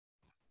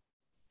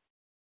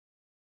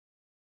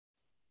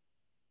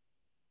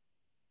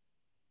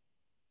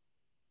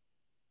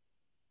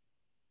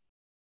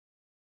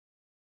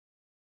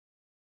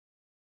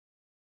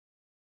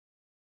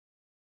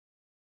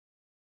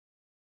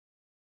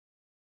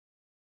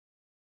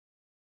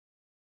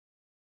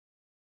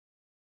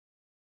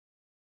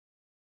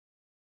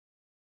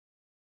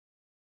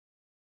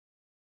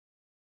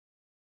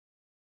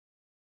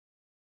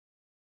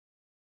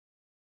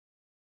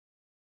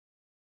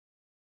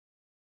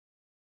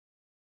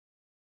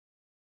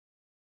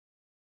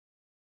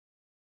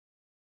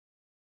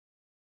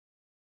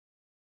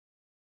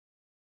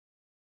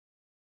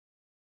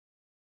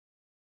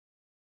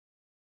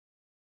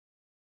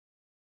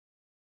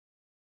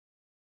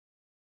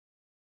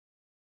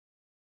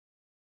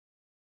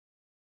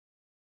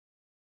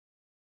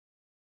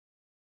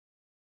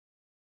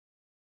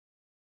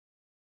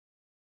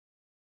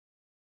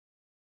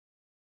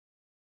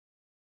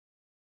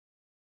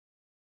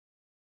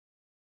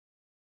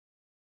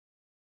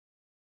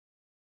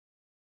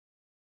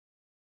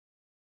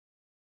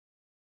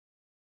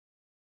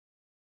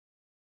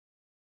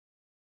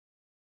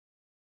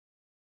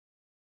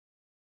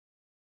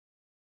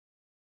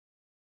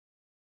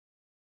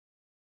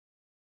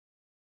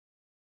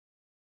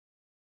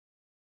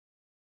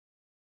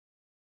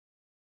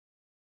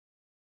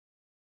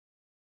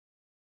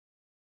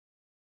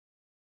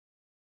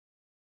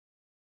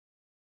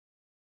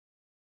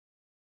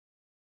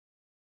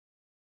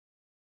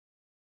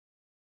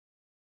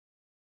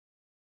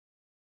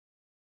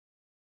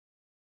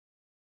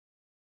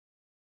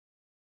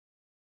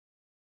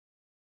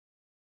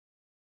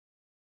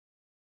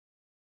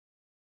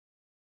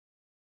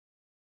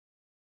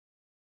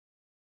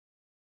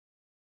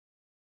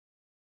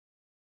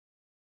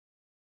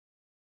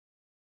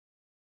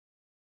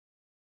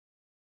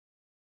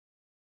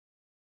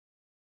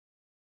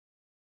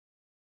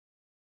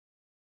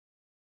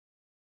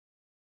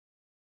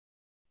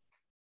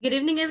Good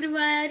evening,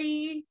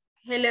 everybody.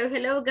 Hello,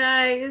 hello,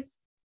 guys.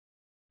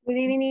 Good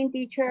evening,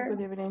 teacher.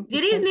 Good evening,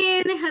 Good teacher.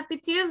 evening. Happy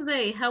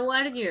Tuesday. How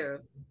are you?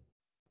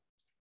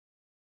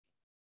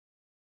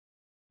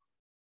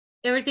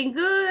 Everything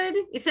good?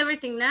 Is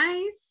everything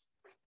nice?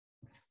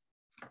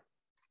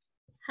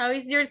 How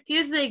is your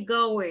Tuesday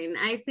going?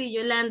 I see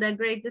Yolanda.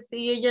 Great to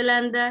see you,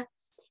 Yolanda.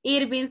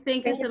 Irving,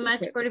 thank you so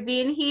much for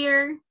being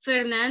here.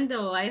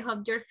 Fernando, I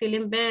hope you're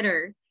feeling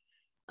better.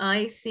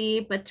 I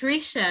see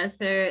Patricia,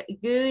 so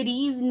good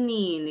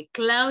evening.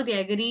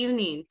 Claudia, good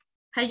evening.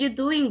 How you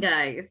doing,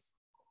 guys?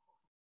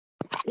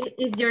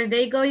 Is your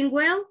day going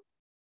well?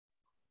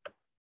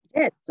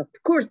 Yes, of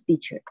course,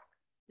 teacher.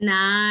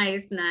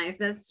 Nice, nice.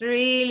 That's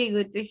really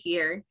good to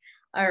hear.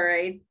 All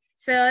right.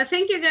 So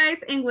thank you guys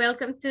and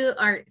welcome to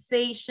our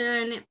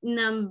session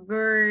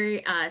number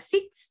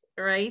 6,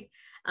 right?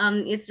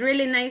 It's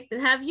really nice to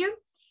have you.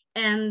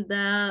 And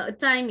the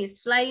time is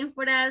flying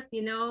for us.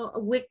 You know,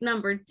 week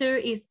number 2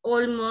 is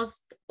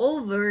almost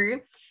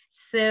over.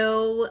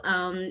 So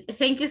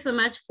thank you so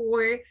much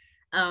for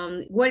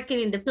working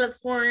in the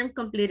platform,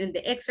 completing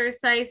the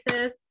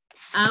exercises.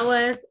 I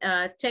was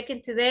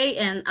checking today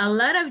and a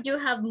lot of you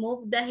have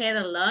moved ahead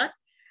a lot.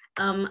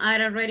 I'm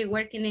already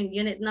working in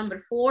unit number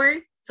 4.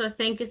 So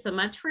thank you so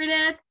much for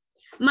that.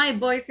 My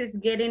voice is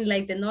getting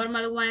like the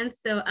normal one.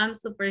 So I'm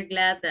super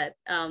glad that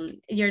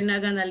you're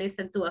not gonna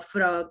listen to a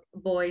frog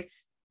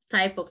voice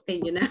type of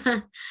thing, you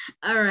know?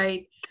 All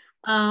right.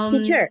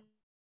 Teacher,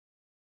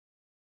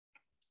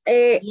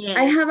 yes.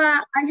 I have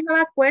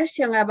a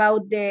question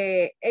about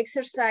the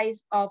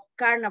exercise of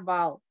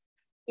Carnival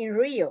in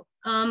Rio.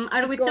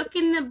 Are we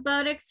talking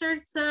about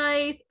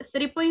exercise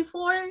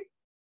 3.4?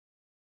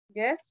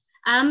 Yes.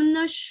 I'm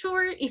not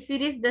sure if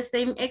it is the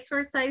same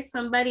exercise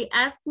somebody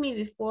asked me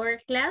before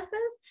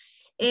classes.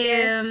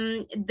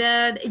 Yes.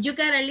 That you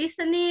gotta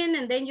listen in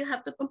and then you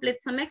have to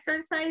complete some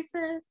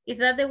exercises. Is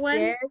that the one?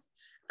 Yes.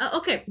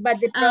 Okay. But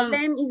the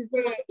problem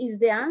is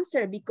the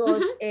answer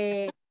because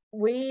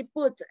we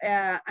put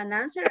an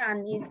answer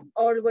and it's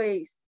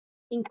always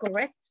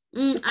incorrect.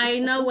 I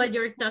know what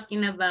you're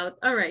talking about.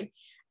 All right.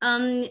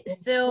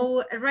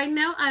 So right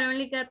now I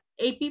only got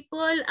 8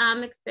 people.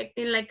 I'm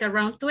expecting like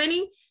around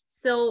 20.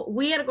 So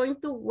we are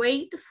going to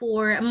wait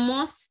for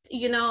most,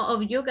 you know,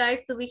 of you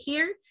guys to be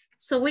here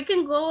so we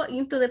can go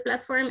into the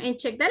platform and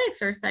check that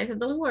exercise.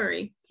 Don't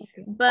worry.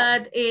 Okay.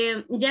 But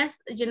just,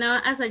 you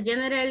know, as a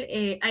general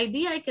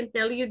idea, I can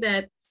tell you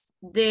that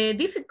the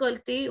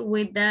difficulty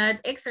with that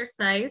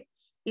exercise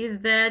is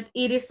that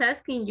it is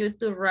asking you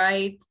to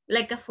write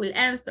like a full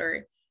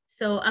answer.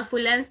 So a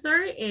full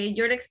answer,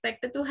 you're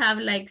expected to have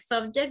like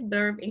subject,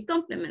 verb, and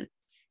complement.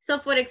 So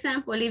for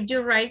example, if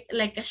you write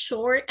like a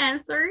short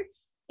answer,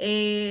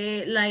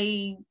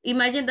 like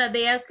imagine that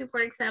they ask you,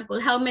 for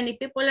example, how many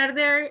people are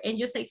there? And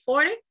you say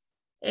 4.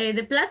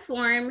 The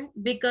platform,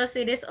 because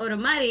it is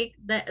automatic,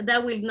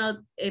 that will not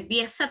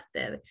be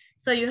accepted.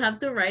 So you have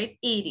to write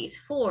it is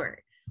 4.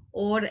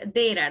 Or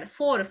there are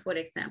 4, for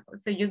example.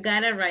 So you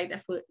gotta write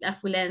a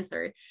full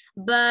answer.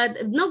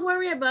 But don't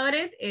worry about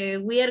it.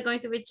 We are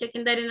going to be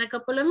checking that in a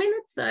couple of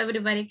minutes so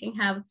everybody can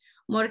have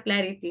more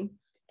clarity.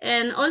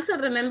 And also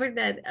remember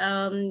that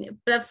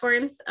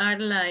platforms are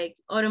like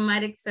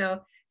automatic. So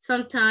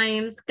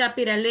sometimes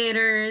capital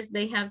letters,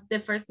 they have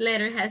the first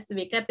letter has to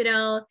be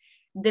capital.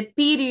 The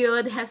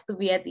period has to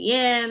be at the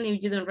end.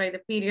 If you don't write the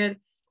period,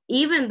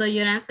 even though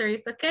your answer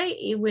is okay,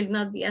 it will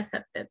not be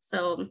accepted.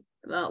 So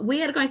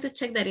we are going to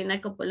check that in a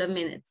couple of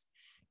minutes.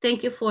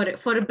 Thank you for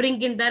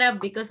bringing that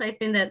up because I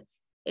think that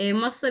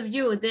most of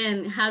you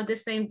then have the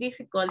same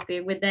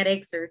difficulty with that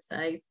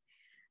exercise.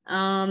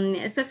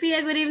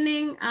 Sophia, good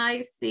evening.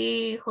 I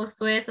see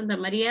Josue Santa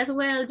Maria as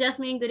well.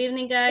 Jasmine, good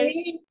evening, guys.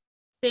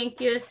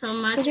 Thank you so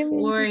much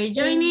for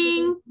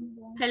joining.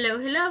 Hello,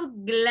 hello.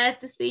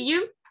 Glad to see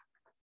you.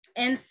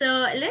 And so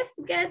let's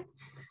get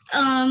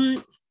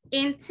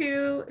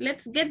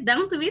let's get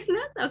down to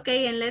business,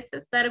 okay? And let's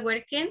start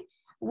working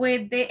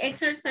with the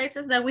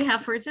exercises that we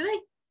have for today.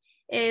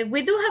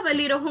 We do have a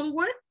little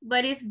homework,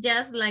 but it's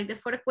just like the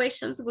 4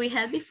 questions we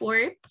had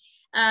before,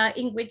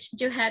 in which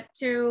you had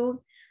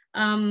to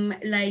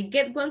like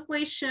get one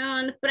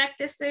question,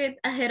 practice it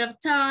ahead of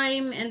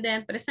time, and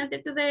then present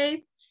it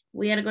today.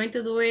 We are going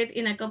to do it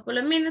in a couple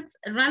of minutes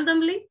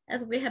randomly,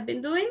 as we have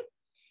been doing.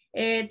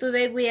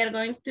 Today we are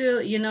going to,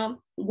 you know,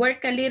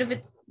 work a little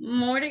bit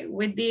more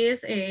with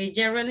this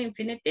gerund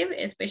infinitive,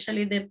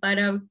 especially the part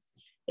of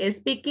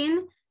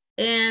speaking.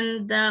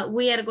 And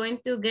we are going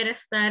to get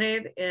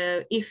started.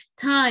 If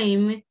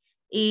time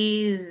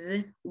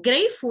is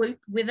grateful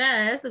with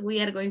us,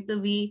 we are going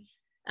to be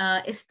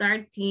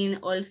starting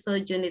also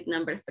unit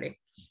number 3.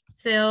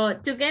 So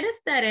to get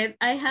started,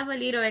 I have a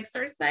little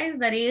exercise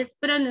that is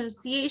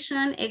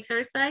pronunciation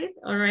exercise,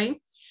 all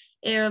right?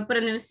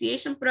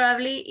 Pronunciation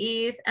probably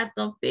is a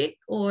topic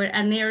or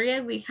an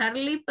area we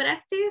hardly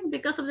practice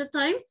because of the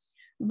time,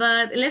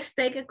 but let's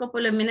take a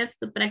couple of minutes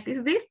to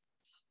practice this.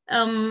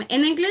 In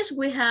English,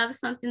 we have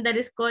something that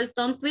is called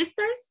tongue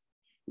twisters.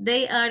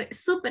 They are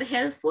super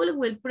helpful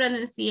with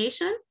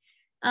pronunciation.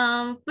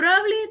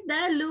 Probably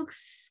that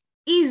looks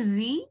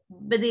easy,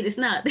 but it is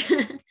not.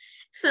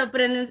 So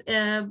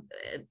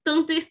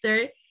tongue twister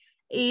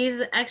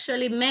is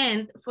actually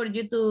meant for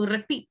you to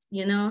repeat,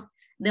 you know.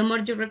 The more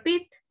you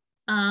repeat,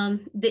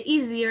 the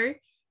easier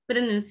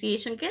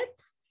pronunciation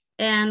gets,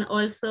 and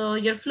also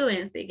your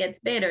fluency gets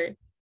better.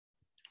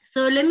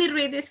 So let me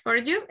read this for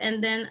you,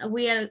 and then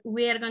we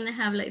are gonna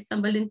have like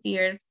some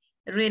volunteers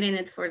reading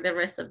it for the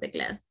rest of the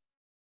class.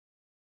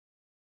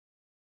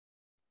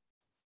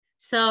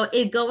 So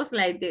it goes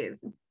like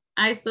this.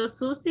 I saw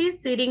Susie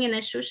sitting in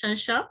a shoe shine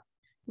shop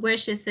where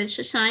she says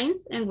she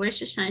shines, and where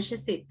she shines she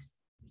sits.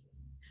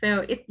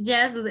 So it's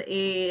just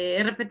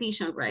a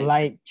repetition, right?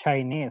 Like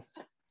Chinese.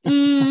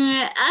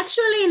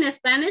 Actually, in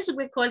Spanish,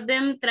 we call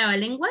them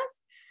trabalenguas.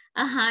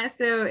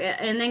 So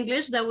in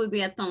English, that would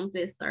be a tongue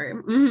twister.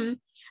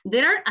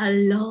 There are a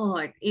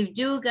lot. If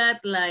you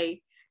got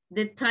like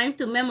the time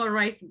to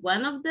memorize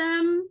one of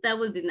them, that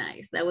would be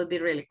nice. That would be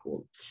really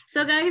cool.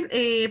 So guys,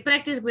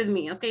 practice with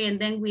me, okay? And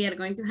then we are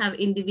going to have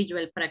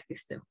individual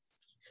practice too.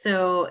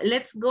 So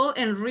let's go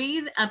and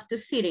read up to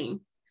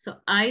sitting. So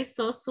I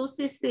saw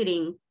Susie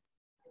sitting.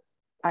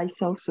 I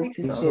saw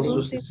Susie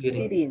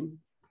sitting.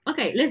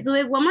 Okay, let's do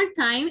it one more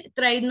time.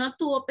 Try not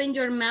to open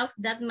your mouth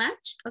that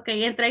much.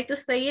 Okay, and try to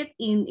say it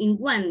in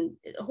one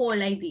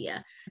whole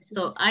idea.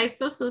 So I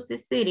saw Susie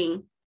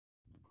sitting.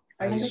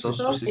 I saw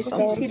Susie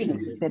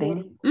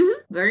sitting.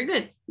 Very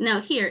good.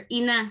 Now here,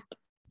 in a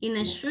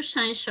shoe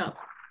shine shop.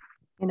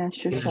 In a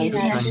shoe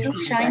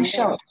shine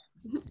shop.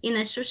 In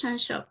a shoe shine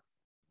shop.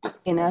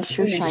 In a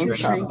shoe shine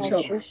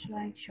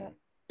shop.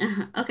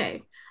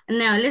 Okay,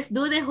 now let's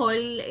do the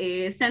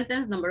whole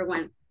sentence number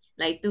one,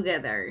 like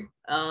together,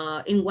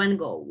 in one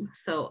go.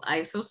 So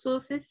I saw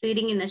Susie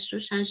sitting in a shoe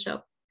shine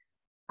shop.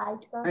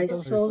 I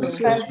saw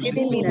Susie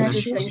sitting in a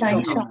shoe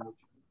shine shop.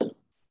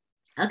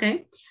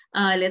 Okay,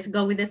 let's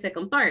go with the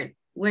second part.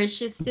 Where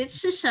she sits,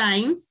 she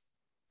shines.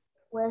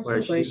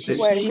 Where she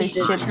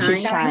sits, she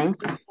shines.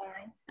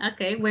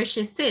 Okay, where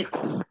she sits.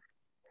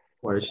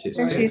 Where she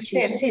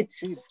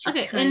sits.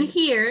 Okay, and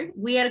here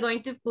we are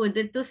going to put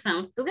the two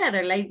sounds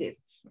together like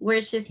this.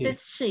 Where she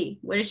sits, she.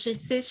 Where she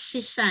sits,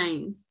 she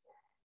shines.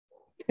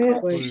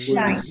 Where she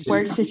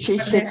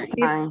sits,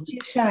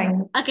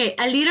 shines. Okay,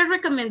 a little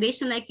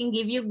recommendation I can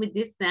give you with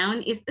this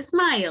sound is a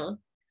smile.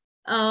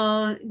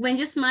 When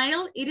you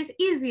smile, it is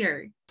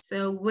easier.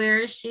 So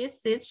where she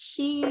sits,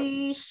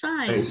 she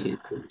shines.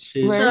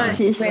 Where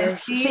she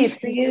sits,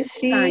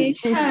 she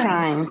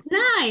shines.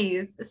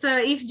 Nice. So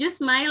if you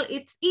smile,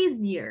 it's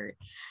easier.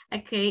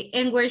 Okay,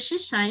 and where she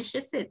shines, she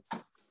sits.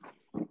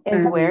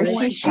 And where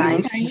she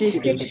shines, she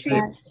sits.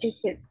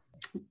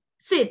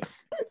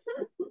 Sits.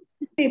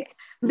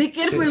 Be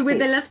careful with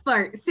the last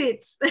part.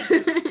 Sits.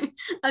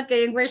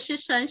 Okay, and where she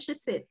shines, she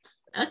sits.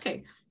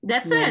 Okay,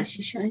 that's it.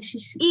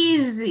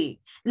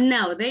 Easy.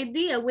 Now, the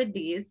idea with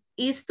this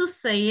is to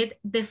say it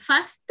the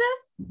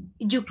fastest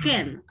you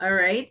can, all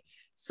right?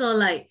 So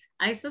like,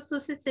 I saw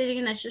Susie sitting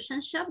in a shoe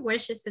shine shop. Where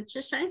she sits,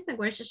 she shines, and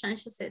where she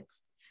shines, she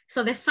sits.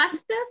 So the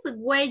fastest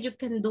way you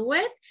can do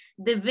it,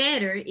 the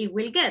better it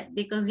will get,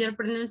 because your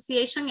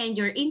pronunciation and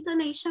your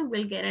intonation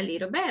will get a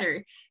little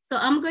better. So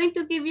I'm going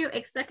to give you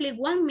exactly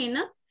 1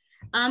 minute.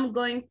 I'm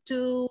going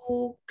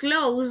to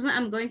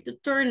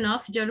turn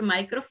off your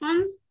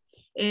microphones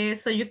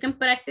so you can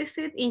practice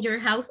it in your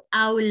house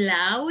out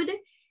loud.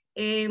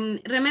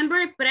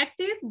 Remember,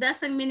 practice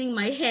doesn't mean in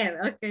my head,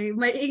 okay?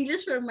 My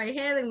English from my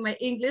head and my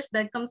English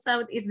that comes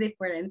out is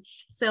different.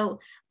 So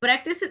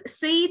practice it,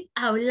 say it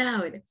out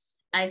loud.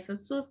 I saw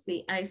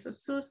Susie, I saw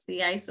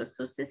Susie, I saw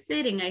Susie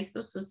sitting, I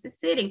saw Susie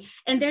sitting.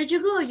 And there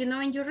you go, you know,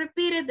 and you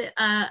repeat it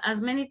as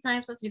many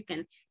times as you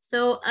can.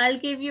 So I'll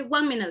give you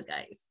 1 minute,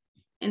 guys.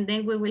 And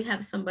then we will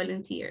have some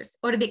volunteers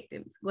or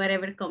victims,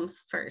 whatever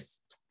comes first.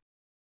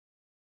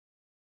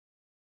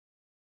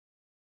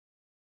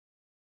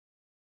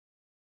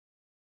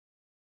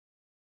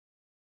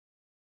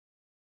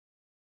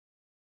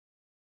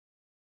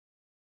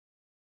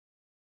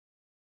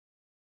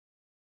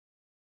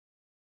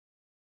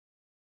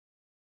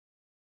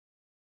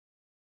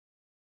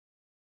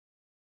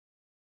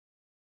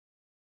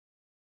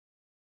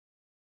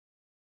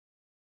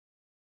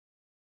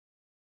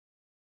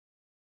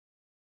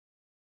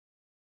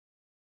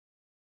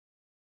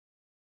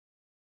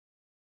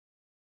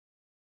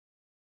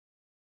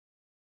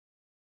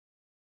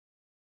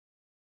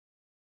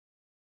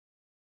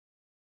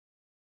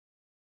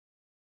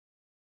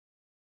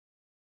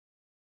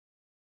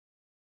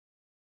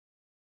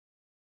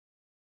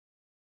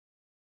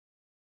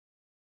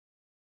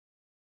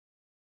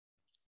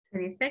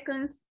 Thirty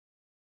seconds.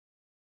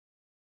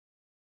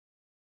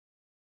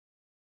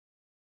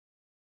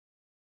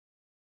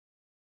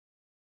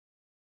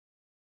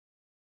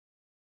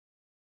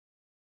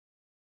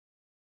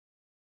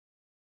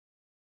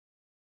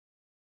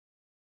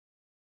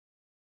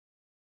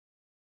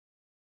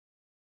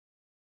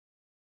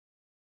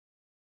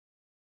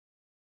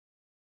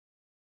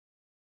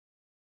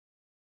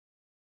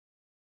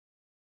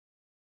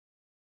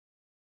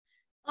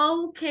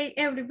 Okay,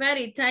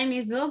 everybody, time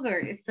is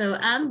over. So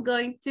I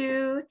want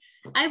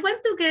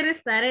to get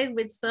started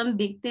with some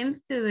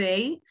victims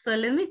today. So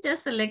let me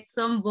just select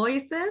some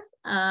voices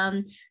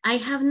I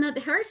have not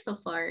heard so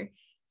far.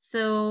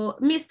 So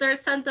Mr.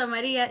 Santa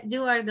Maria,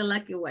 you are the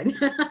lucky one.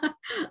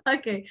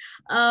 Okay,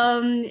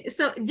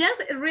 so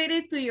just read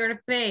it to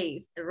your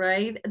pace,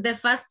 right? The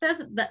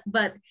fastest,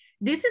 but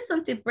this is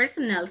something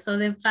personal. So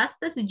the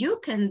fastest you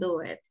can do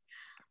it.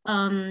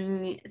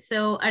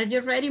 So are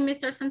you ready,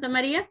 Mr. Santa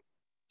Maria?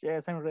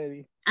 Yes, I'm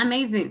ready.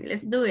 Amazing.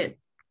 Let's do it.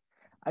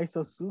 I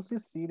saw Susie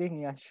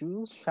sitting in a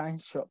shoe shine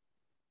shop.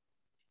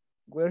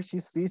 Where she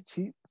sits,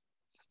 she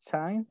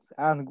shines,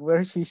 and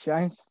where she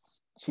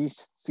shines, she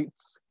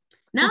sits.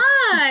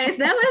 Nice.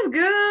 That was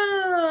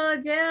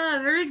good.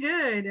 Yeah, very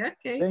good.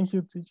 Okay. Thank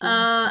you, teacher.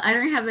 I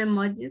don't have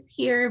emojis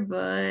here,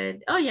 but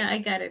oh yeah, I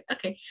got it.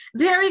 Okay.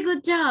 Very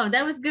good job.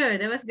 That was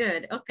good. That was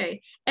good.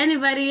 Okay.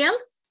 Anybody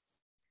else?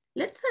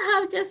 Let's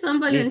have just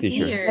some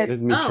volunteers. Let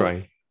me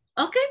try.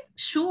 Okay,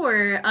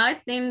 sure.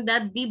 I think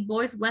that the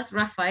voice was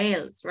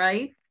Rafael's,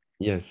 right?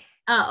 Yes.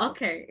 Oh,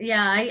 okay.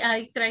 Yeah,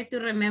 I try to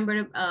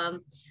remember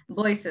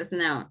voices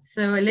now.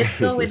 So let's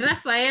go with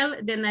Rafael,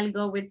 then I'll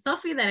go with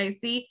Sophie that I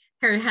see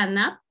her hand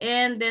up,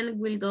 and then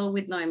we'll go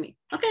with Noemi.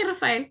 Okay,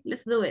 Rafael,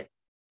 let's do it.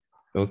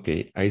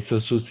 Okay, I saw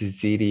Susie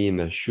sitting in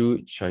a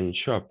shoe shine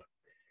shop.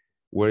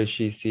 Where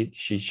she sits,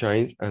 she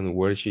shines, and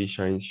where she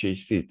shines, she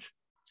sits.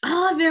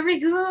 Oh, very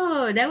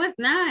good. That was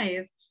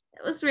nice.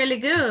 That was really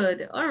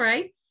good. All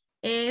right.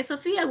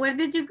 Sophia, where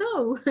did you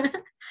go?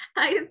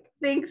 I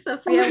think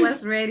Sophia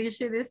was ready.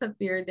 She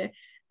disappeared.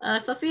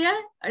 Sophia,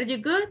 are you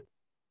good?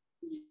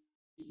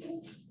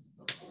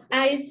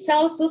 I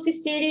saw Susie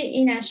sitting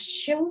in a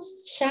shoe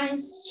shine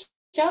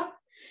shop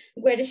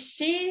where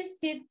she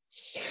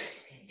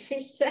sits.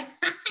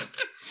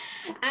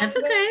 That's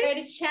okay.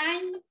 Where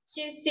shine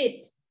she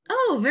sits.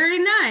 Oh, very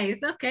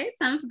nice. Okay,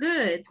 sounds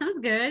good. Sounds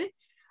good.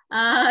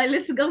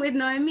 Let's go with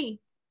Noemi.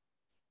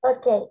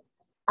 Okay.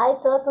 I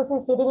saw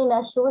Susie sitting in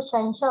a shoe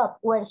shine shop.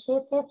 Where she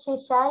sits, she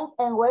shines,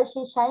 and where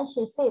she shines,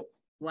 she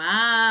sits.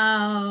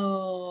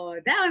 Wow,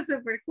 that was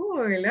super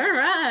cool. All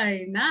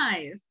right,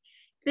 nice.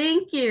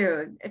 Thank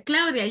you.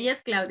 Claudia,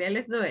 yes, Claudia,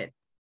 let's do it.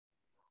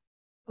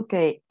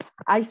 Okay,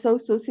 I saw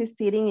Susie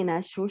sitting in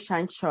a shoe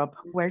shine shop.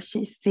 Where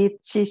she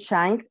sits, she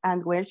shines,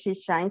 and where she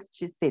shines,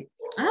 she sits.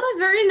 Oh,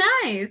 very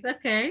nice.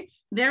 Okay,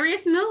 very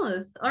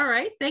smooth. All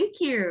right, thank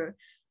you.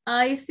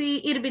 I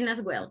see Irvin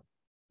as well.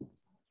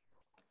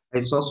 I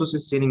saw Susie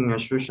sitting in a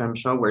shoe shine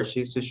shop. Where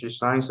she sits, she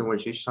shines, and where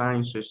she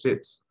shines, she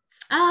sits.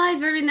 Ah,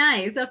 very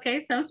nice. Okay,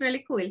 sounds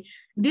really cool.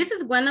 This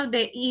is one of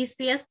the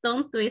easiest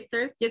tongue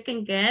twisters you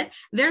can get.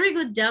 Very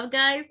good job,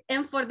 guys.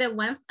 And for the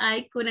ones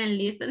I couldn't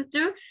listen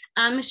to,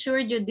 I'm sure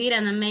you did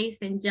an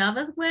amazing job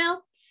as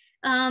well.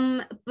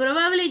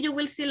 Probably you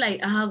will see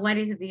like, what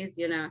is this,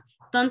 you know?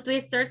 Tongue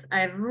twisters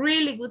are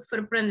really good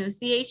for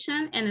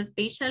pronunciation and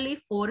especially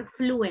for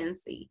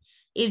fluency.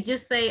 If you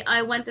say,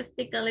 I want to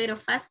speak a little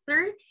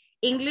faster,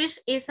 English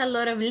is a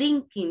lot of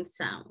linking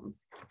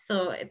sounds.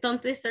 So tongue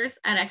twisters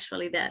are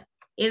actually that.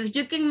 If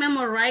you can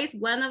memorize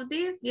one of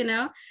these, you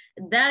know,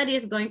 that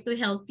is going to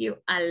help you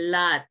a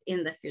lot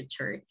in the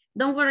future.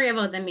 Don't worry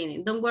about the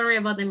meaning. Don't worry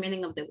about the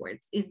meaning of the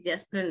words. It's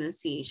just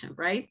pronunciation,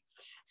 right?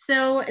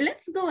 So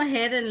let's go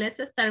ahead and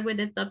let's start with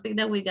the topic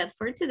that we got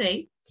for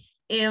today.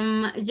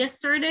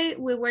 Yesterday,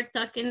 we were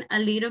talking a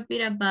little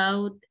bit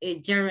about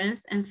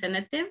gerunds and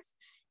infinitives.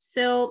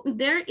 So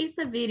there is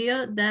a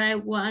video that I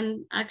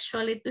want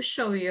actually to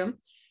show you.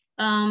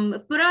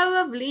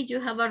 Probably you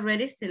have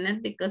already seen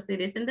it because it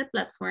is in the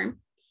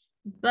platform,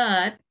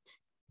 but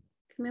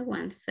give me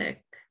one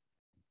sec.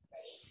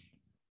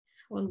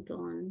 Hold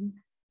on.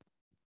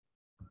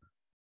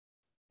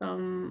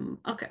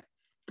 Okay,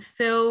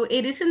 so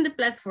it is in the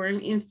platform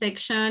in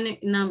section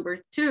number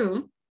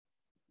 2.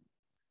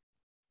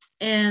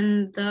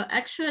 And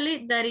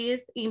actually that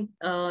is in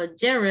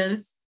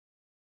gerunds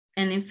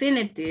and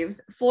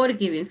infinitives for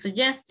giving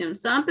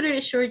suggestions. So I'm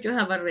pretty sure you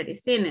have already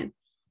seen it.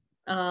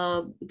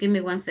 Give me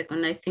one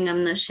second. I think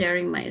I'm not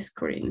sharing my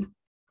screen.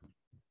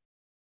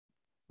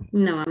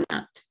 No, I'm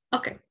not.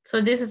 Okay, so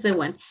this is the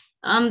one.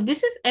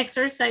 This is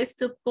exercise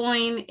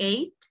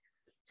 2.8.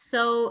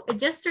 So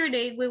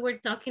yesterday we were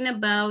talking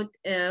about,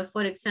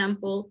 for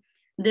example,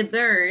 the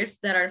verbs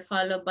that are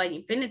followed by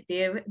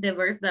infinitive, the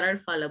verbs that are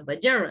followed by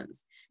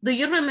gerunds. Do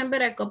you remember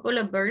a couple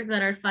of verbs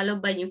that are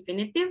followed by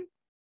infinitive?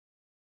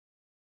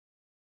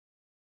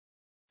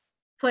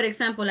 For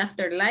example,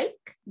 after like,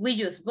 we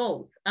use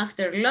both.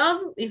 After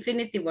love,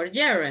 infinitive or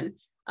gerund.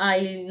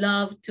 I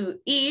love to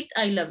eat,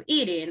 I love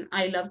eating.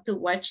 I love to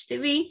watch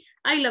TV,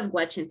 I love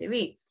watching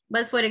TV.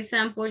 But for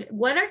example,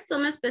 what are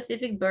some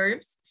specific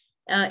verbs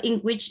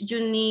in which you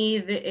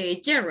need a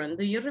gerund?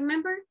 Do you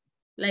remember?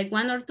 Like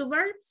 1 or 2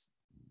 verbs?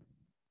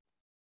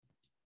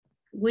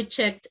 We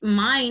checked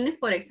mind,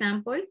 for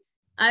example.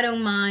 I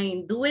don't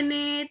mind doing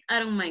it. I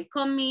don't mind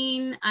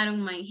coming. I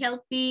don't mind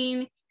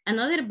helping.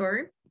 Another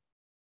verb.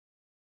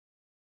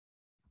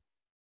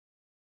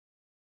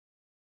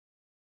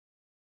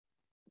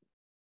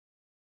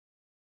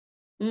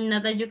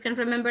 Not that you can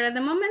remember at the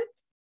moment.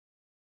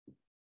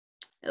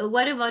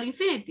 What about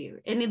infinitive?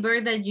 Any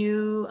verb that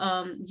you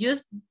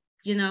use,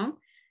 you know,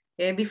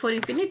 before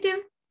infinitive?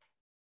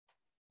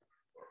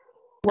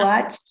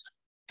 Watch,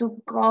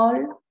 to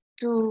call,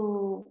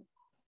 to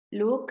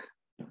look.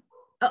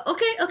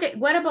 Okay.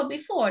 What about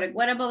before?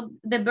 What about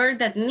the verb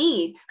that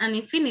needs an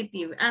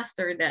infinitive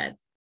after that?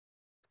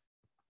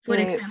 For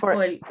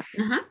example,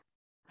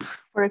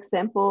 for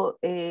example,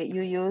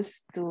 you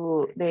use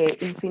the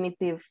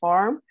infinitive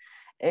form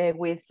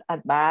with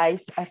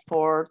advice,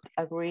 effort,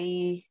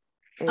 agree.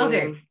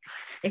 Okay,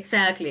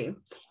 exactly.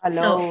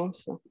 Allow.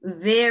 So,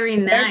 very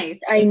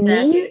nice. I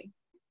exactly.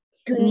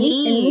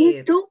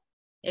 need to.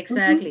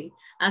 Exactly.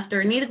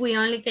 After need, we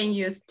only can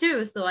use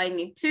to. So I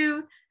need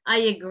to, I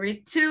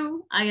agree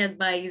to, I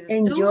advise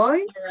enjoy.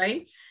 To, all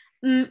right?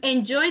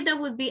 Enjoy, that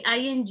would be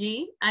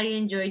ing. I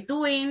enjoy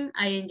doing,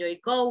 I enjoy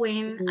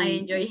going, I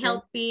enjoy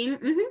helping.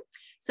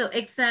 So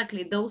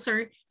exactly, those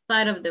are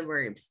part of the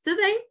verbs.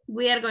 Today,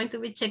 we are going to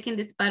be checking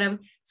this part of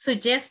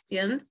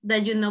suggestions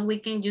that you know we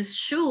can use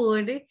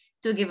should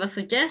to give a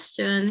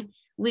suggestion.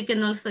 We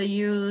can also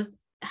use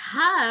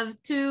have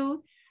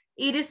to.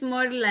 It is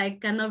more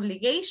like an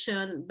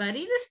obligation, but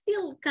it is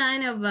still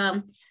kind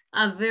of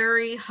a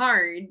very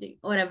hard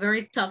or a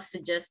very tough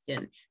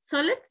suggestion.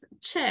 So let's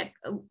check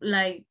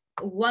like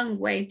one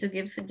way to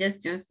give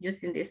suggestions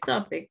using this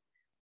topic.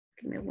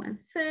 Give me one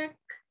sec.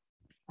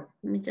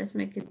 Let me just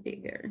make it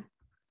bigger.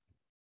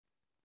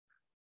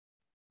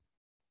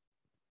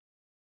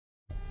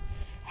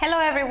 Hello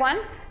everyone.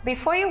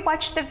 Before you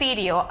watch the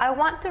video, I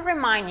want to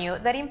remind you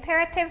that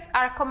imperatives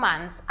are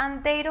commands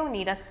and they don't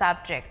need a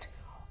subject.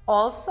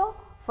 Also,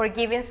 for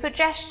giving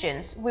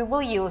suggestions, we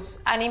will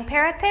use an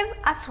imperative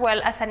as well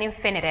as an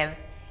infinitive.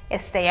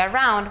 Stay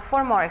around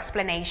for more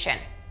explanation.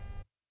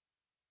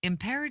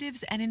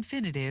 Imperatives and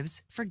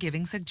infinitives for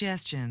giving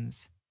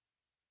suggestions.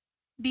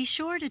 Be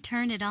sure to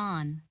turn it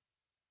on.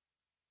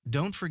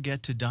 Don't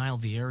forget to dial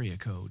the area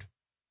code.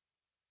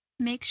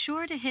 Make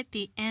sure to hit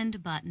the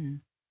end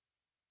button.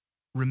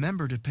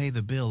 Remember to pay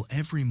the bill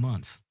every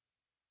month.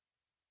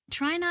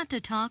 Try not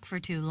to talk for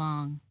too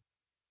long.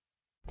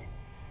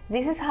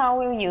 This is how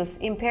we'll use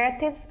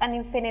imperatives and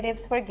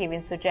infinitives for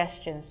giving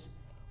suggestions.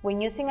 When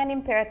using an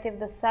imperative,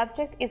 the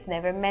subject is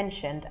never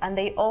mentioned and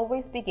they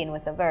always begin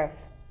with a verb.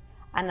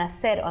 And as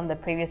said on the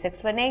previous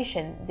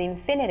explanation, the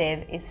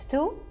infinitive is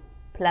to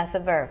plus a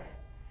verb.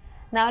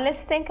 Now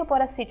let's think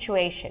about a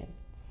situation.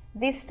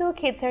 These two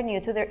kids are new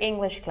to their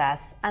English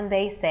class and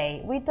they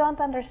say, "We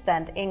don't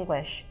understand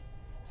English."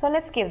 So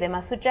let's give them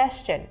a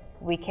suggestion.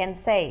 We can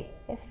say,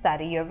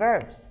 "Study your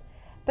verbs."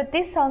 But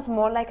this sounds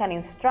more like an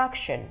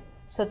instruction.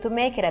 So to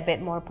make it a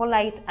bit more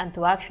polite and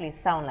to actually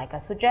sound like a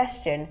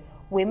suggestion,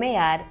 we may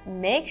add,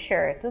 "Make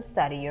sure to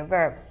study your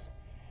verbs."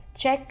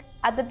 Check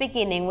at the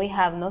beginning we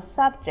have no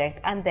subject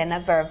and then a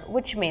verb,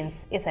 which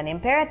means it's an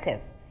imperative.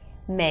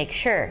 Make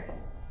sure.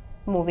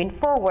 Moving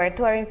forward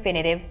to our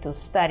infinitive, to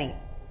study.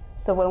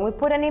 So when we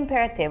put an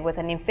imperative with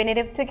an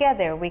infinitive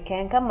together, we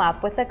can come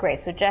up with a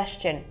great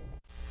suggestion.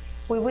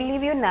 We will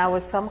leave you now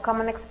with some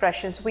common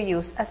expressions we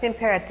use as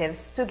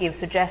imperatives to give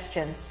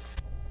suggestions.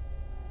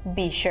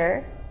 Be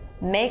sure,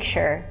 make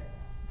sure,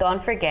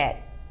 don't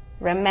forget,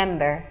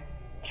 remember,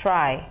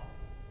 try.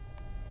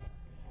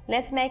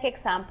 Let's make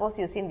examples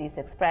using these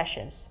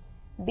expressions.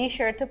 Be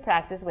sure to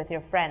practice with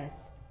your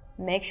friends.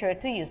 Make sure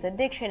to use a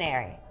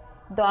dictionary.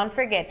 Don't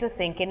forget to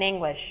think in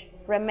English.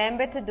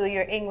 Remember to do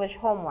your English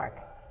homework.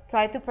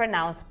 Try to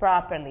pronounce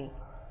properly.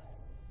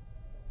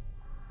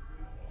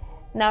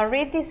 Now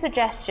read these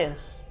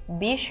suggestions.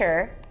 Be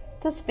sure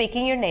to speak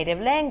in your native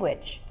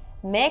language.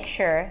 Make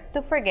sure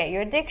to forget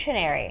your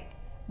dictionary.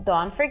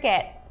 Don't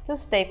forget to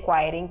stay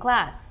quiet in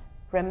class.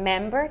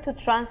 Remember to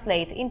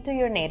translate into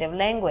your native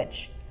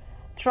language.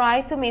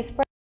 Try to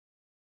mispronounce.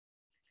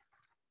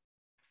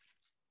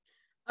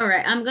 All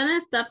right, I'm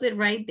gonna stop it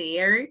right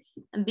there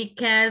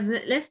because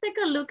let's take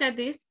a look at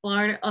this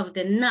part of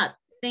the not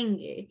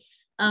thingy.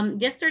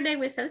 Yesterday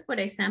we said, for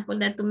example,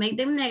 that to make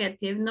them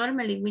negative,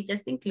 normally we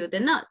just include the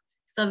not.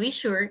 So be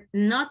sure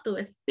not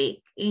to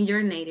speak in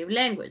your native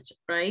language,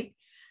 right?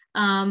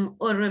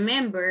 Or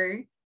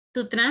remember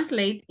to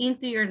translate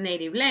into your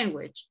native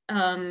language.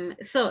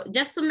 So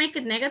just to make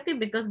it negative,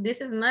 because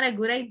this is not a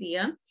good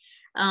idea.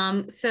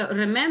 So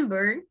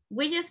remember,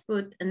 we just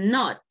put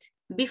not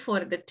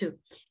before the to.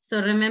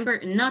 So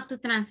remember not to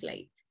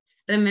translate.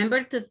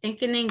 Remember to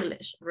think in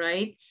English,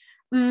 right?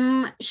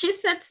 She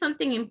said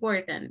something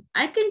important.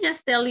 I can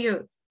just tell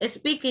you,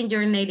 speak in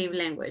your native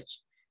language.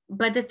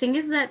 But the thing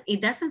is that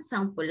it doesn't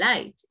sound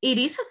polite. It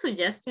is a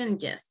suggestion,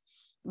 yes,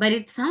 but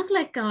it sounds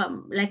like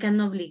an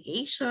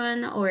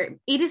obligation, or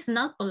it is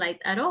not polite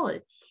at all.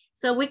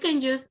 So we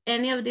can use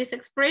any of these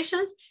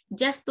expressions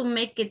just to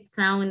make it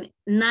sound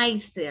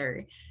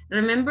nicer.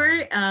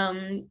 Remember,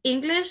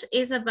 English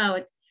is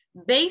about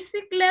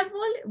basic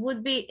level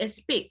would be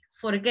speak,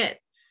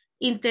 forget.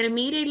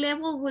 Intermediate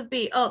level would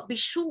be, oh, be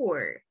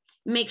sure,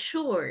 make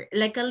sure,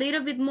 like a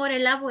little bit more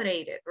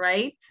elaborated,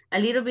 right? A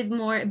little bit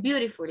more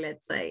beautiful,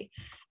 let's say.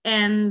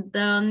 And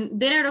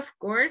there are, of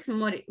course,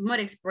 more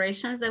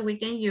expressions that we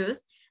can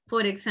use.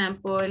 For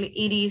example,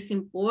 it is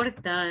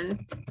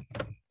important.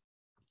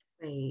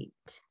 Wait,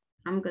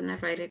 I'm gonna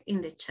write it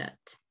in the chat.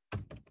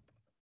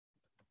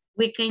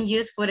 We can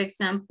use, for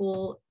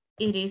example,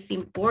 it is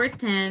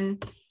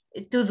important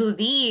to do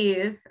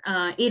this.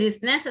 It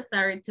is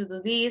necessary to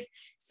do this.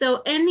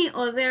 So any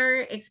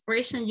other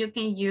expression you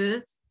can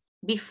use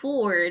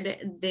before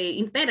the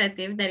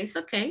imperative, that is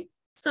okay.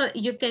 So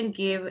you can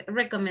give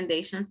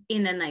recommendations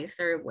in a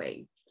nicer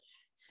way.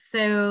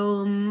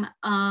 So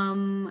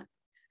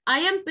I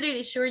am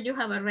pretty sure you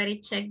have already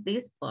checked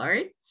this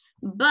part,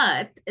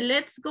 but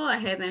let's go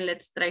ahead and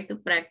let's try to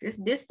practice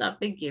this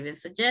topic giving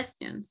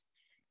suggestions.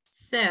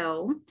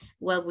 So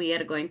what we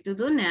are going to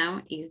do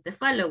now is the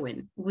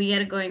following. We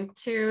are going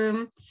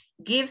to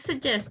give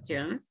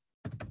suggestions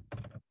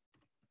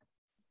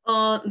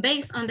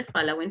based on the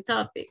following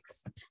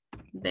topics.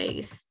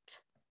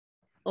 Based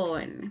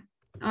on.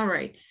 All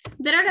right.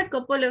 There are a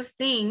couple of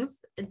things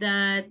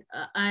that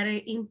are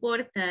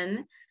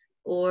important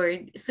or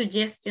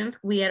suggestions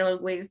we are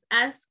always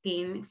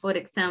asking. For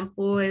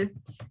example,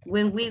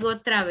 when we go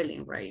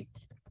traveling, right?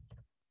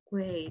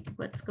 Wait,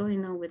 what's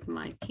going on with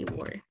my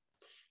keyboard?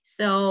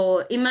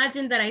 So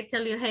imagine that I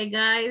tell you, hey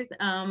guys,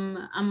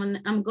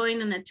 I'm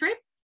going on a trip.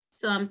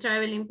 So I'm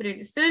traveling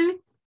pretty soon.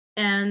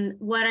 And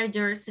what are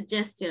your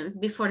suggestions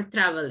before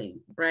traveling,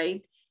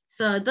 right?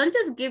 So don't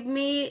just give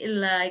me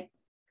like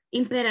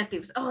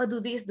imperatives. Oh, do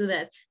this, do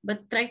that.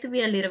 But try to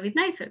be a little bit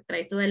nicer.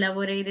 Try to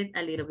elaborate it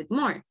a little bit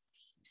more.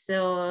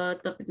 So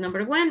topic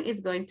number 1 is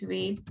going to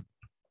be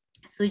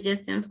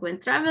suggestions when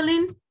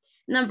traveling.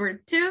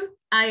 Number 2,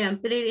 I am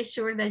pretty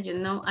sure that you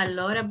know a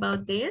lot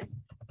about this.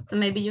 So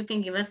maybe you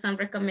can give us some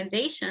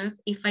recommendations.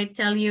 If I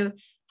tell you,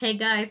 hey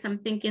guys, I'm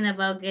thinking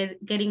about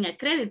getting a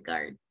credit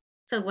card.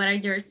 So what are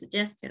your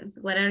suggestions?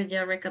 What are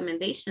your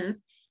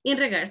recommendations in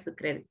regards to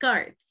credit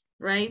cards,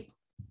 right?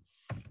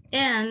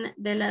 And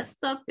the last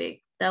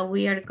topic that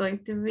we are going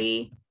to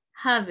be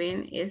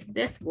having is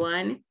this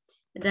one,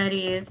 that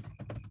is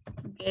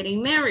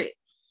getting married.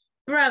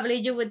 Probably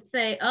you would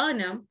say, oh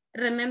no,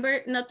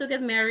 remember not to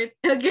get married,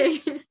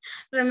 okay?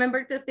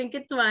 Remember to think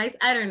it twice,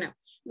 I don't know.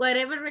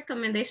 Whatever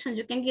recommendation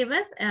you can give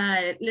us,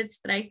 let's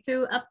try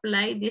to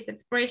apply these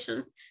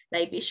expressions,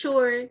 like be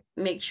sure,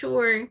 make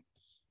sure,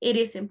 it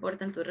is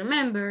important to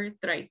remember,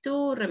 try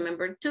to,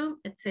 remember to,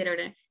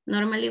 etc.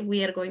 Normally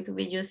we are going to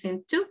be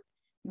using to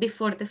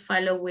before the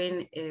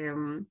following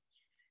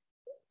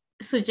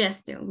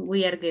suggestion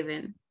we are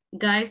given.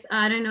 Guys,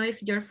 I don't know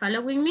if you're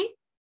following me.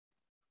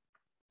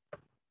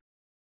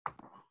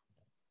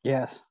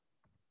 Yes.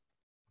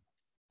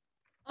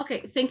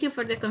 Okay, thank you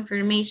for the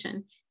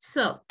confirmation.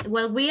 So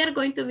what we are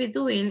going to be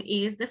doing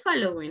is the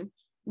following.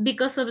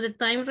 Because of the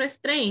time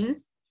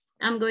restraints,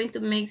 I'm going to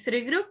make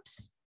 3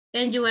 groups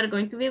and you are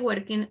going to be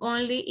working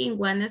only in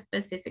one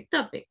specific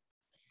topic.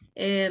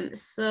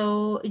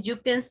 So you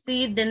can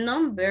see the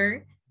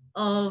number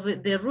of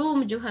the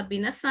room you have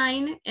been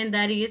assigned, and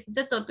that is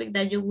the topic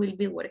that you will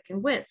be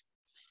working with.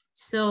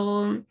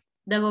 So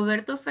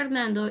Dagoberto,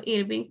 Fernando,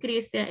 Irving,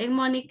 Cristian, and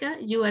Monica,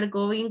 you are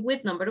going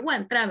with number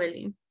 1,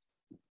 traveling.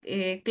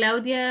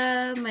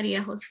 Claudia,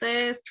 Maria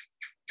Jose,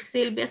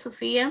 Silvia,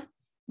 Sofia,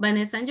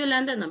 Vanessa, and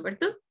Yolanda, number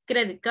 2,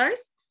 credit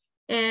cards.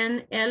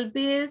 And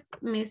Elvis,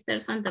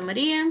 Mr. Santa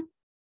Maria,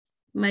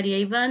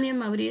 Maria Ivania,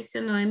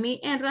 Mauricio,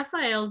 Noemi, and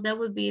Rafael, that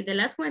would be the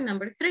last one,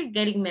 number 3,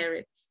 getting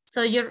married.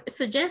 So your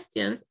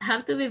suggestions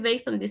have to be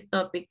based on this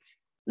topic.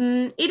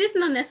 It is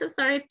not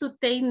necessary to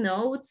take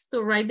notes,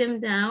 to write them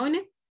down.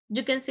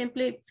 You can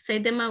simply say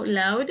them out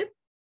loud.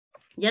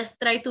 Just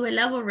try to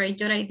elaborate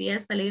your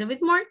ideas a little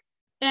bit more.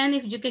 And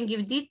if you can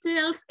give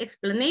details,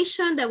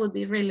 explanation, that would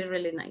be really,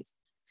 really nice.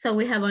 So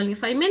we have only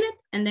 5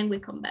 minutes and then we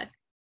come back.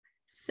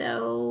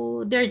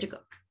 So there you go.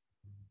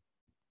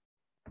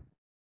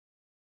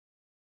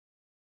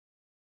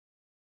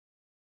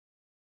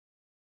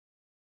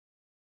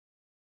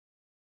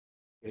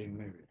 Getting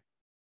married.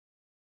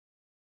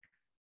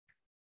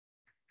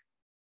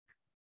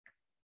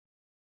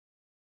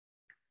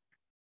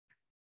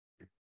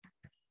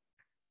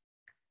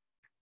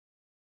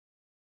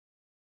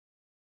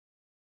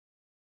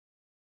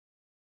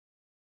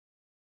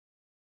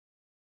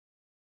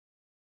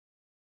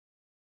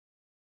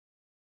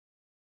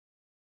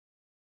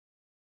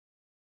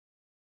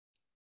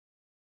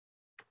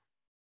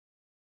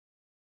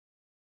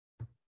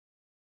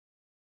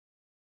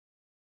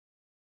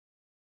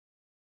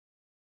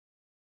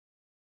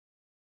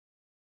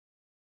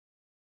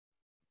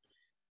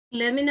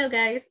 Let me know,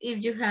 guys,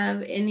 if you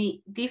have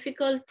any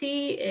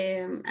difficulty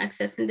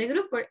accessing the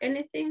group or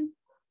anything.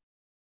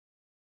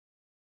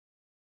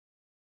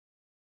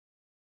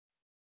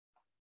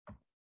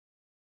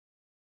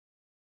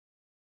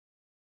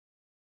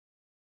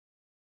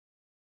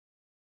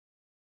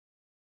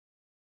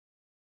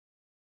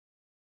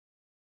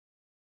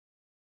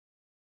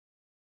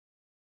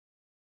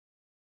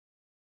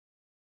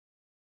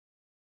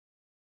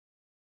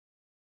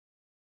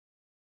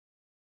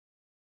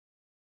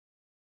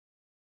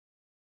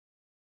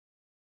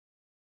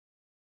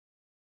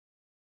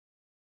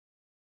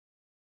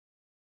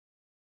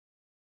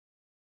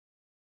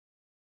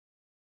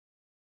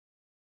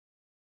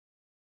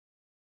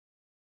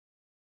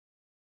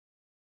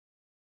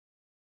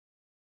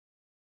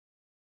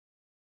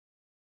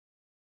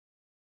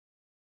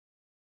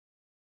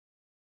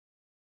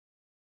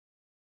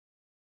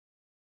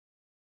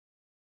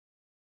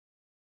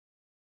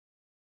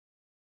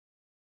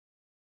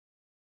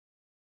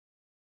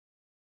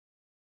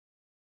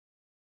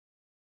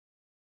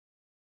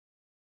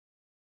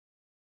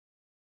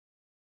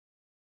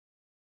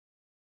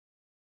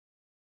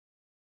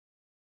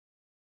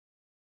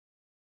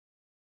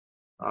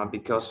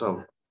 because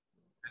of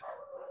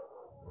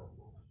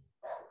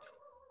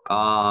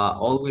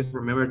always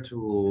remember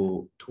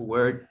to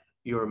wear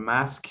your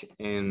mask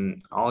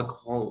and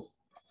alcohol.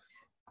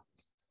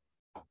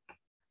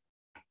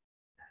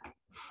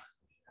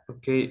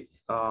 Okay,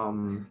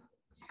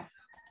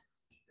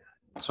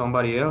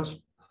 somebody else?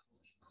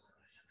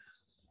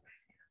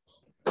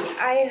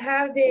 I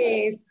have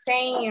the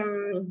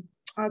same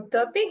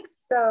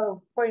topics.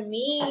 So for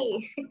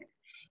me,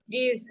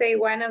 you say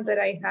one of that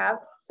I have.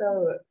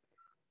 So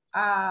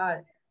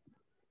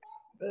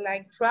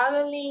like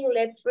traveling,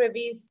 let's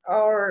revise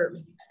our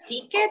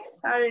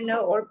tickets, I don't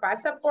know, or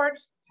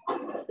passports.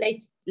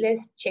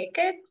 Let's check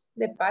it,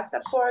 the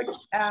passport.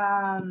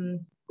 I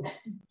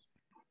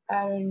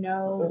don't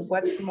know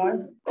what's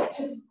more.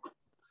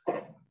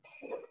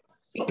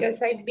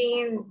 Because I've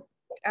been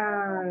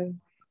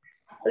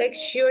like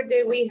sure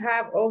that we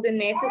have all the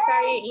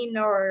necessary in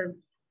our,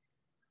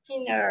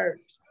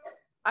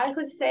 I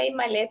would say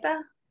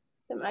maleta.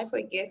 I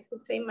forget who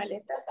say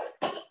maleta.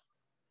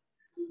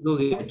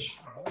 Luggage.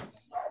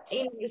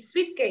 In your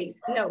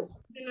suitcase, no,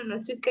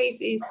 suitcase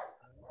is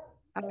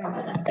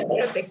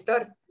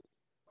protector.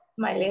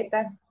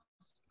 Maleta.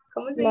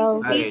 ¿Cómo se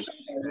dice? Baggage.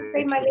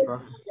 Say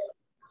maleta.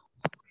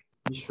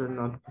 Be sure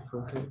not to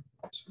forget.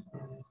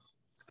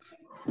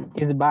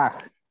 It's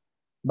bag.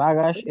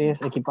 Baggage is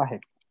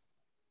equipaje.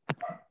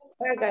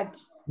 Baggage.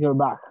 Your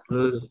bag.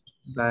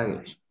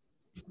 Baggage.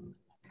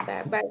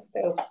 But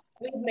so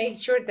we make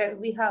sure that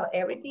we have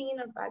everything in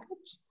our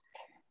baggage.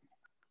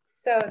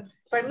 So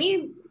for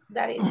me,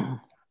 that is.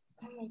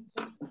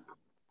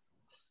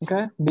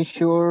 Okay. Be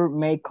sure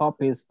make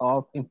copies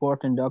of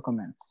important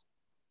documents.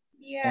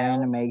 Yeah.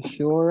 And make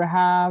sure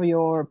have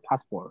your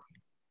passport.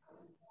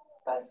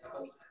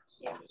 Passport.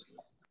 Yeah.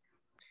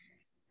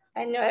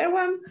 Another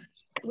one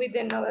with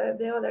the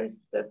other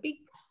topic.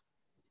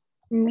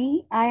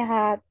 Me, I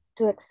had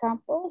two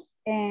examples.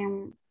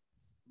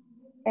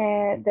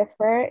 The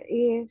first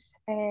is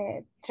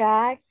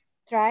try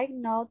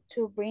not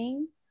to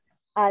bring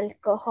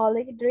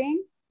alcoholic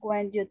drink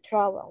when you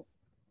travel.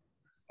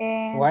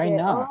 And why the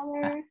not?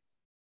 other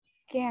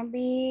can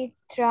be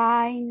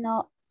try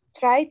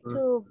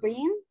to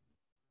bring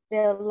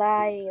the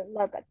light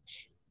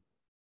luggage.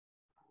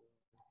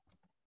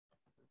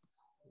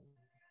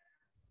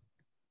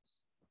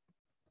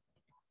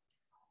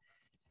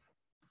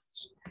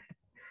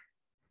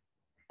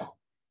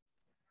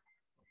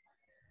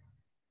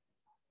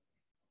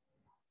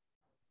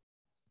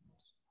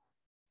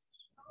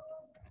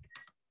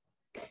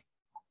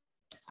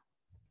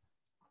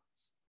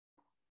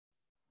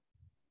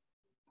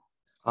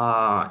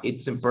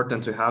 It's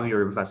important to have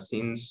your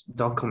vaccines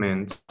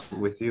document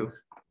with you.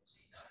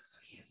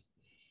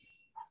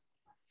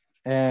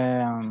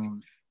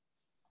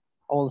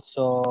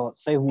 Also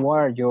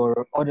safeguard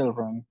your hotel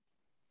room.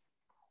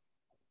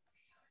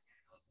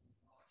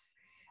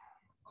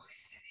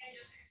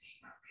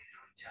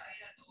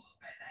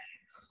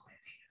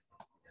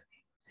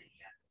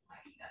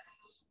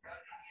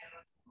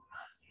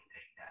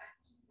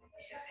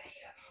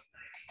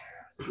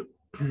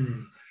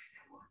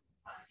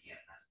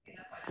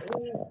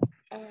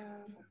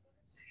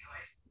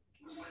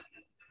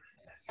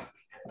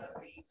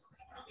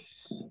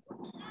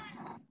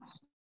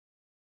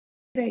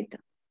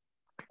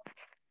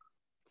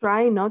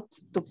 Try not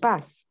to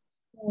pass.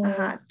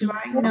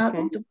 Try not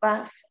to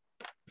pass.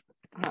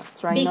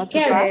 Try Be not to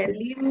careful. pass.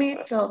 The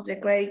limit of the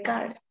credit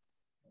card.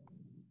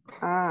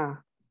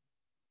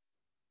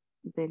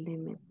 The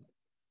limit.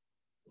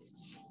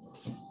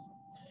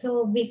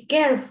 So be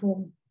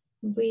careful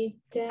with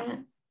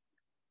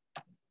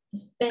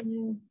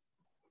spend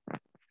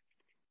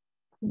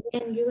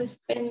when you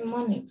spend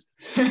money.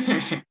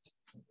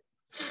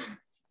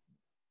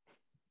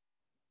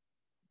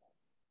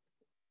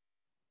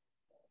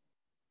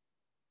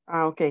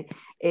 Okay.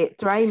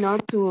 Try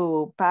not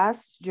to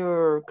pass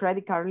your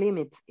credit card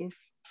limit.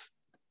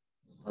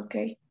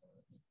 Okay.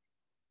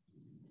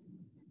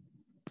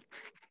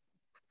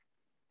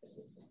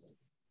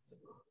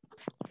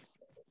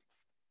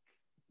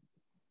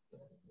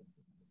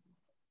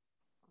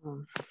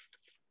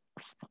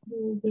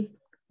 The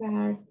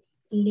card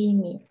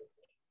limit.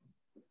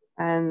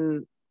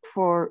 And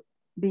for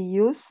be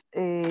used,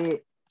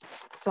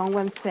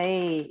 someone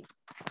say,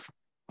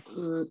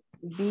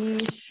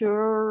 be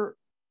sure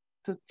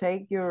to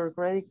take your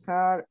credit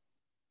card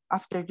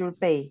after you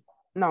pay.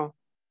 No.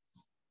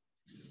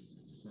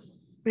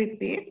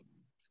 Repeat.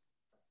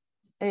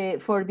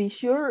 For be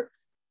sure,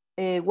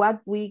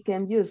 what we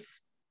can use.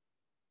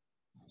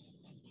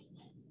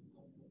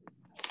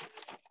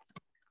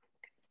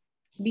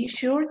 Be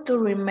sure to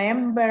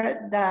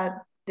remember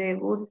that the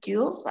good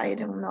use, I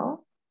don't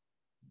know,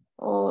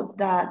 or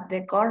that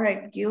the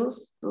correct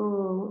use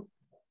to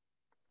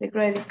the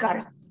credit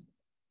card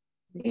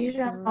is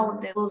about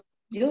the good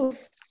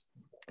use.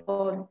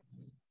 Or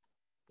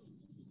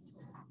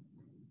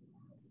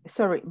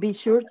sorry, be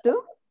sure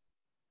to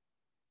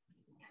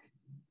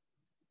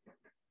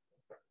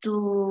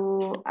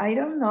I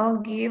don't know,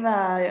 give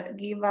a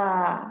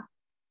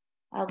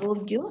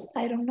good use,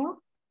 I don't know.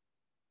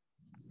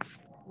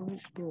 Oh,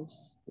 gosh.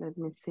 Let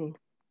me see.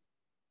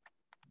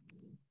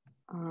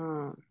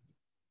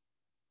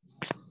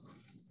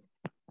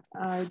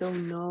 I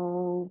don't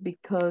know,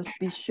 because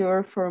be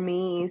sure for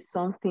me is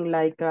something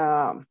like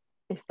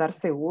estar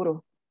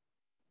seguro.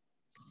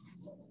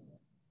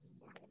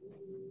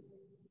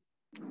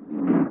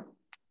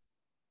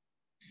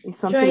 It's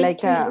something Try like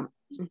to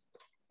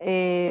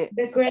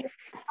the credit card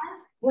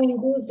when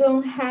you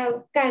don't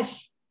have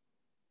cash.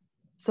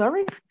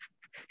 Sorry?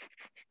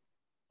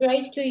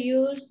 Try to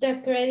use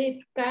the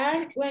credit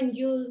card when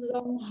you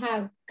don't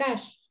have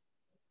cash.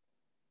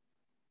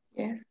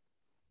 Yes.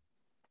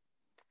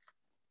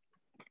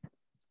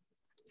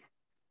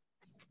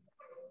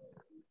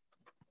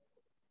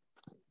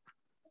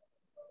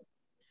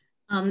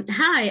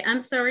 Hi, I'm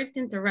sorry to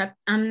interrupt.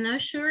 I'm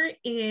not sure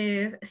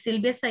if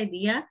Sylvia's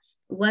idea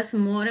was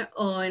more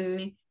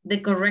on the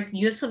correct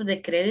use of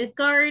the credit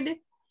card.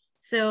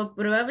 So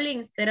probably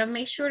instead of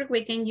make sure,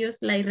 we can use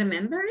like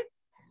remember.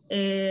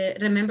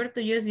 Remember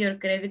to use your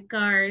credit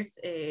cards,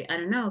 I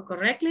don't know,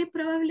 correctly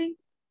probably.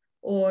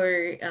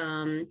 Or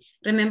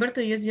remember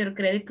to use your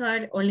credit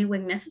card only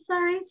when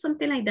necessary,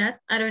 something like that.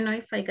 I don't know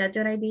if I got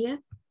your idea.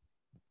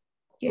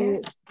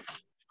 Yes,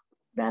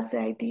 that's the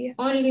idea.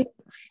 Only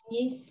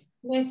is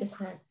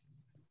necessary.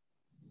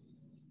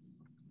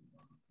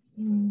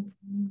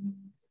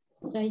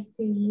 Try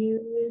to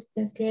use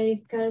the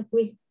credit card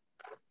with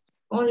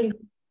only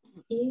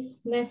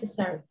is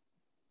necessary.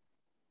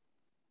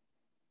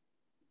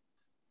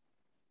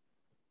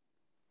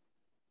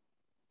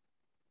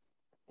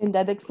 And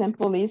that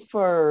example is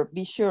for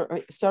be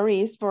sure,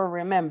 sorry, is for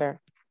remember.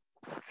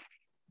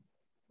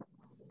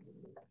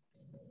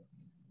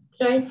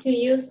 Try to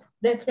use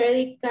the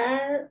credit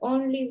card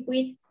only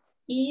with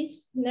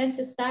is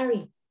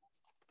necessary.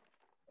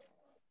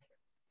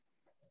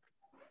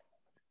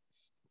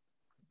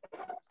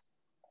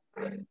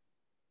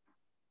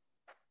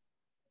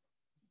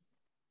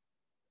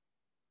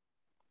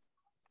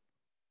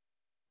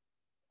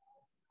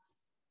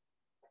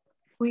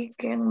 We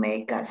can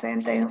make a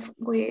sentence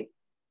with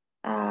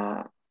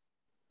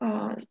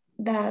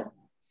that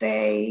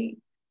say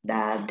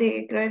that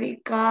the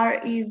credit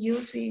card is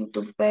using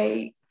to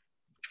pay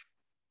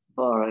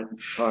for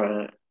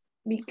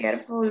be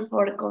careful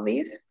for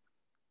COVID.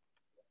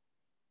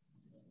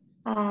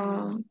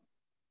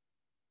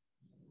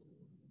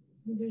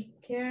 Be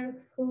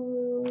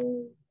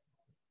careful.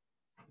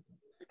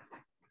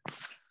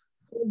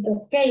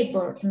 The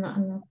keyboard,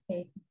 no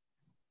keyboard.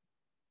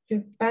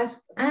 Your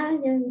pass.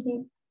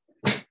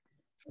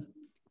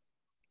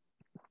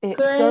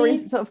 Sorry,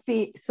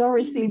 Sophie.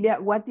 Sorry, Sylvia.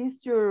 What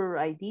is your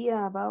idea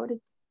about it?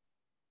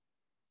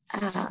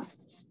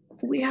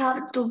 We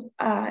have to,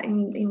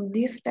 in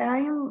this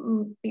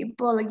time,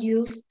 people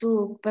used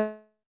to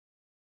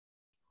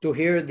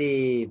hear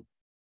the,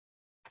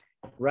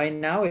 right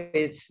now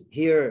it's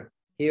here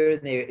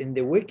in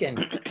the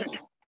weekend,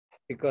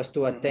 because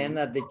to attend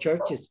at the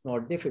church is more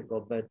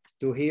difficult, but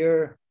to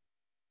hear,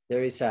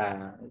 there is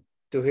to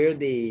hear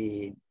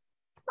the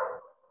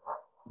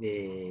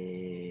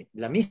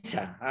la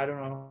misa, I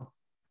don't know.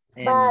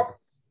 And, but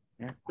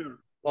yeah,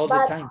 all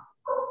the time.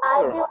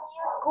 I believe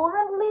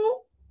currently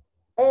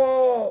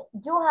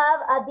you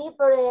have a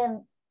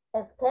different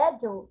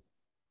schedule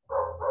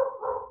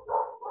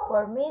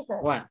for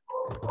misa. What?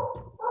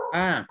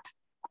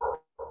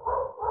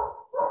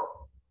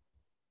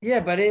 Yeah,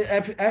 but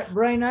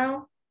right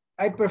now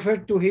I prefer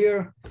to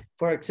hear,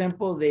 for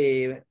example,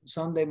 the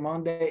Sunday,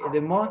 Monday,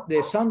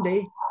 the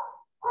Sunday,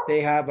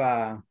 they have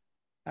a,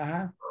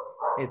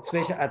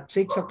 especially at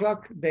 6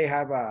 o'clock, they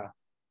have a,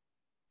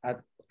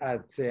 at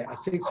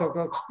 6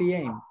 o'clock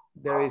p.m.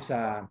 there is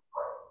a,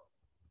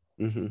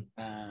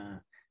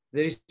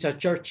 there is a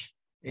church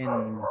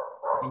and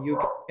you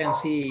can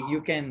see,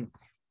 you can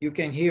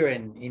hear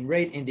in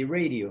the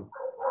radio.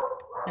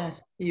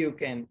 You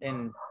can,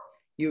 and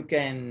you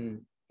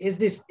can, it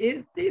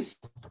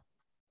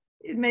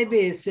maybe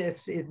it's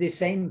the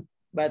same,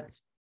 but,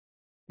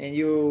 and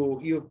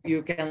you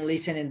can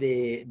listen in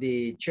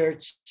the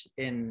church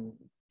in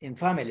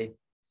family.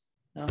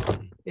 No?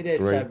 It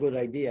is a good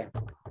idea.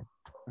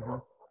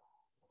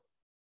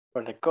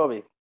 For the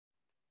COVID.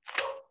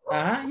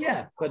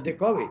 Yeah, but the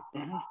COVID.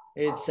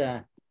 It's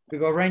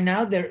because right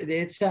now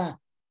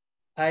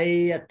I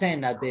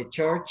attend at the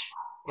church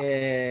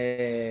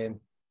 1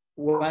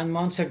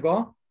 month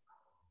ago.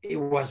 It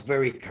was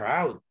very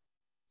crowded,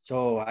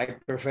 so I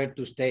prefer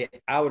to stay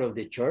out of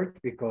the church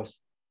because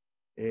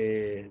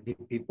the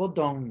people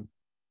don't.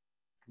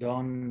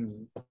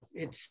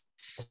 It's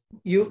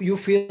you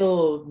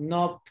feel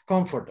not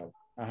comfortable.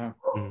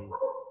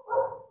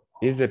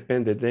 It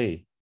depends the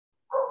day.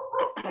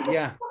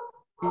 Yeah.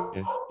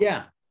 Yes.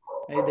 Yeah.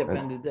 It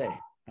depends the day.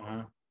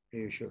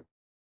 For sure.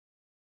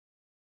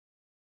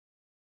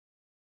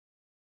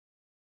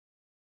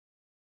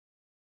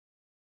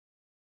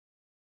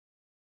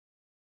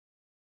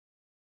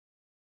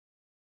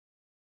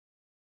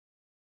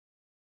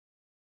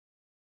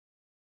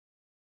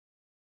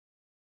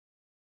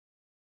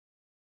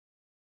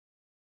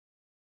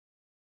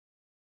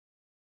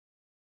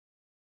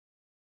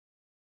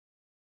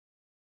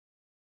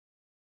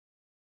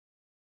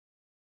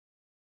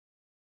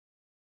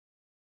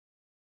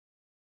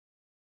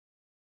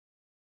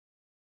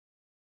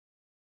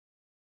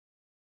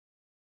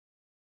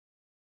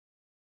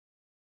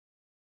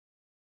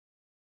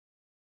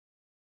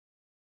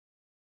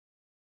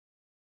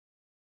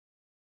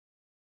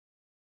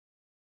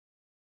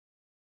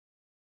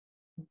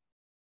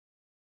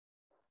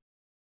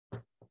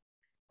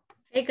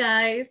 Hey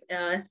guys,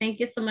 thank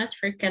you so much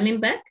for coming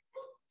back.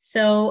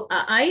 So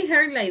I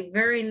heard like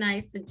very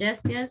nice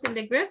suggestions in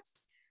the groups,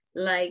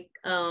 like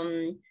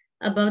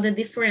about the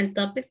different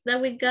topics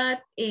that we got,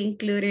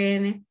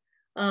 including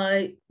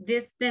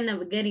this thing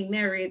of getting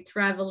married,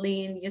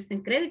 traveling,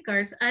 using credit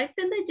cards. I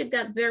think that you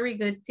got very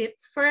good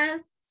tips for us.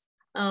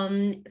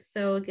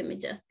 So give me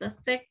just a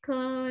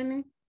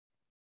second.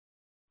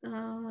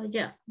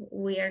 Yeah,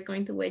 we are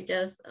going to wait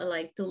just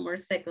like 2 more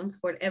seconds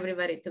for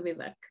everybody to be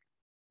back.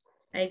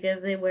 I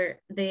guess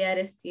they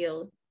are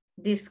still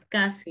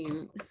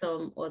discussing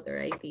some other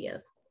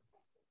ideas.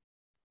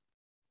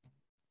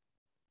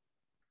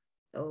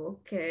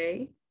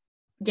 Okay.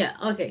 Yeah,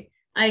 okay.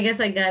 I guess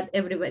I got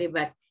everybody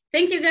back.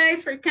 Thank you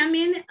guys for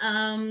coming.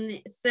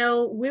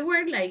 So we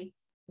were like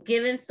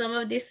given some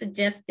of these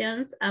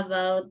suggestions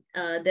about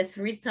the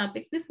 3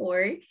 topics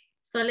before.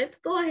 So let's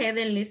go ahead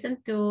and listen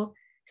to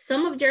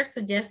some of your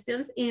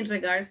suggestions in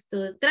regards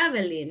to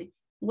traveling.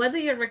 What do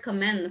you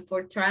recommend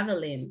for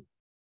traveling?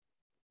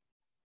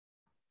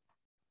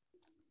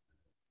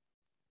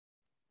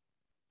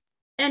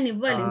 Any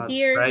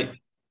volunteers?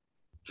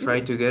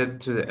 Try to get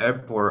to the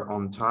airport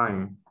on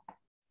time.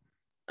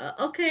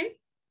 Okay.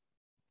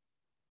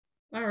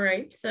 All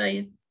right.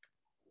 So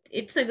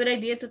it's a good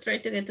idea to try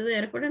to get to the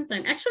airport on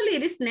time. Actually,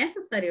 it is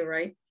necessary,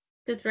 right?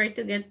 To try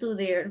to get to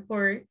the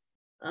airport.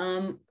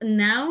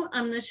 Now,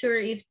 I'm not sure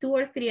if 2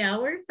 or 3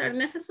 hours are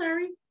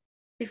necessary.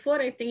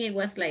 Before, I think it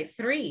was like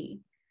 3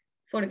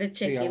 for the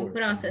check-in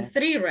process.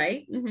 3,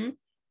 right?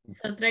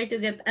 So try to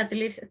get at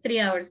least 3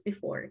 hours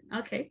before.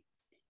 Okay.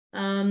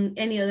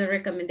 Any other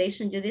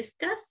recommendation you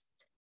discussed?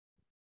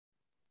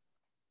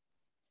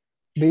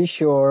 Be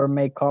sure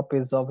make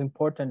copies of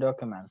important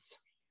documents.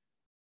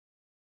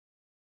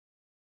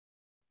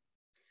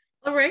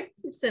 All right,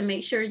 so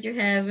make sure you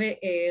have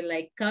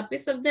like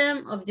copies of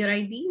them, of your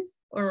IDs.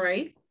 All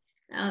right,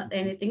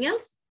 anything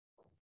else?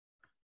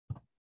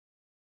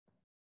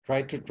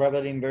 Try to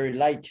travel in very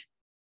light.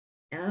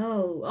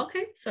 Oh,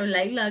 okay, so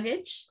light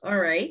luggage. All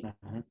right,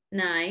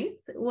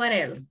 nice. What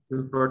else? It's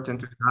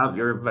important to have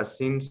your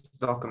vaccines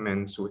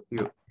documents with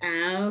you.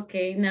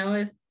 Okay, now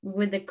it's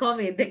with the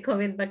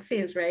COVID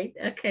vaccines, right?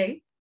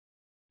 Okay.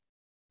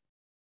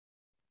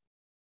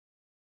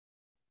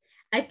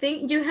 I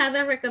think you had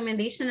a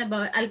recommendation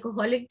about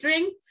alcoholic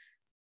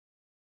drinks.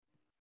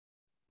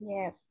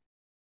 Yes.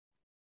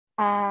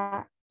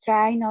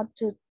 Try not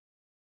to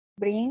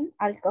bring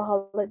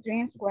alcoholic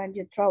drinks when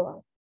you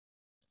travel.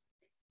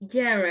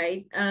 Yeah,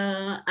 right.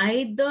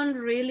 I don't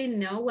really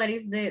know what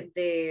is there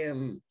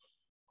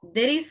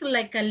is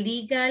like a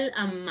legal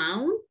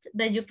amount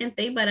that you can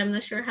take, but I'm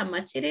not sure how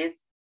much it is.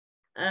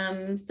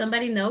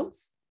 Somebody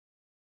knows?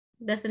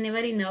 Does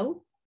anybody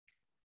know?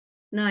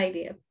 No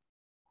idea.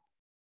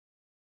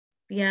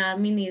 Yeah,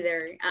 me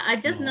neither. I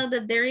just know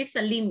that there is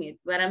a limit,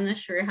 but I'm not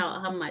sure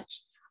how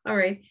much. All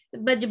right,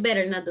 but you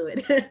better not do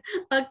it.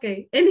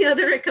 Okay, any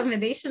other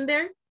recommendation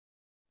there?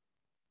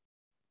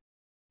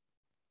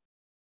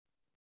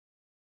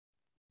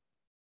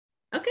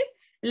 Okay,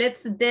 let's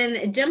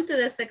then jump to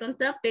the second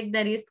topic,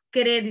 that is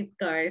credit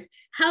cards.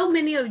 How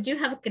many of you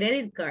have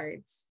credit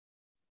cards?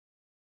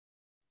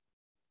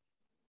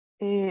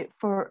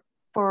 For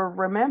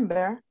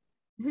remember,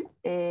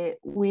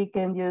 we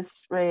can just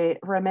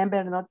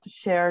remember not to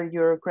share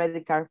your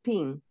credit card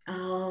PIN.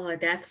 Oh,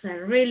 that's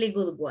a really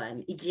good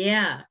one.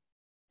 Yeah,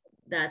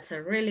 that's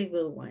a really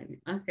good one.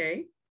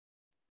 Okay.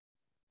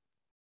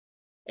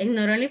 And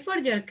not only for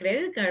your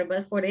credit card,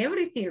 but for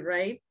everything,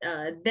 right?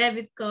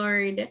 Debit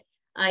card,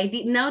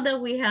 ID. Now that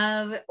we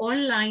have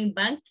online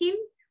banking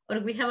or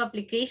we have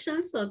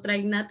applications, so try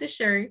not to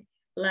share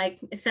like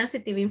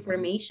sensitive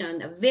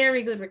information. A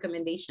very good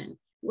recommendation.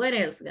 What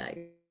else,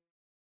 guys?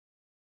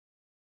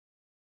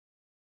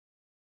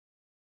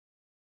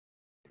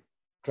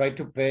 Try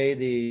to pay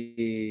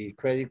the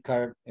credit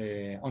card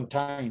on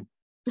time.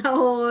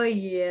 Oh,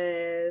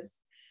 yes.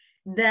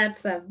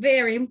 That's a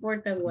very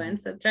important one.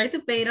 So try to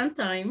pay it on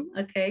time,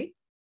 okay?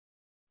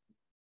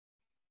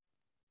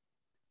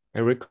 I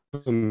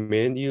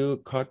recommend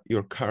you cut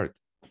your card.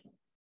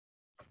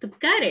 To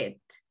cut it?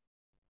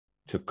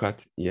 To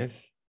cut,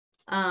 yes.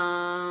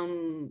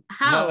 How?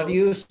 Not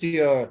use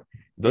your...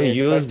 Don't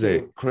use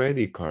the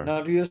credit card.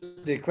 Not use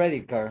the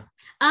credit card.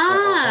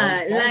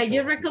 Like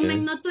you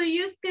recommend not to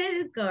use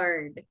credit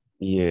card.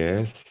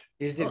 Yes.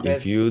 It's the If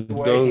best you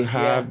way, don't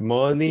have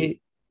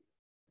money,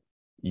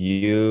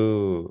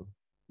 you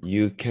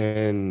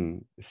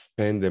can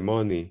spend the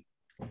money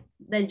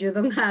that you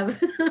don't have.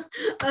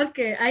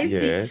 Okay, I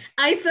yes. see.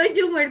 I thought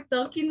you were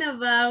talking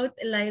about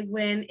like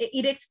when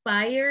it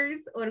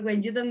expires or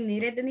when you don't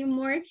need it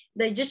anymore,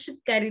 that you should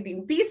cut it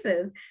in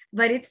pieces.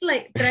 But it's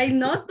like, try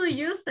not to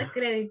use a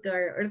credit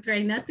card or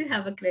try not to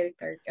have a credit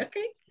card,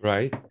 okay?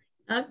 Right.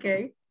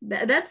 Okay,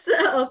 that's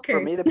okay.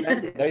 For me,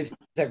 that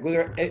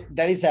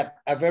is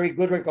a very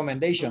good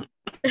recommendation.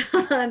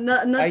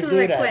 not I to do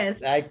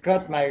request. That. I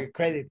cut my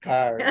credit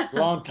card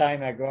long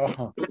time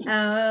ago.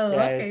 Oh,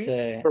 yeah,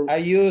 okay.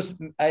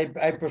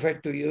 I prefer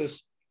to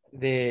use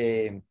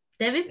the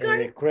Debit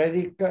card?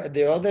 Credit card.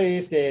 The other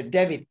is the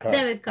debit card.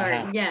 Debit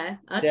card, yeah,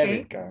 okay.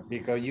 Debit card,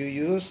 because you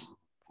use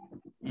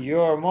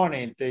your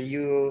money.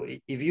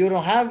 If you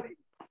don't have,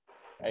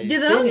 You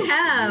don't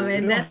have,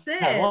 and that's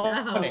it.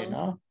 Money,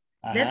 no?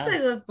 That's a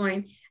good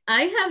point.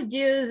 I have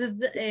used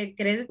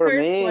credit For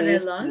cards me, for a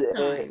long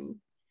time.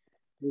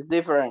 It's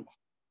different.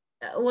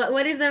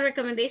 What is the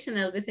recommendation,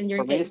 Elvis, in your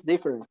For case? me, it's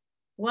different.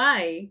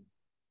 Why?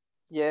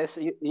 Yes,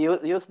 you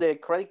use the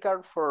credit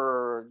card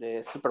for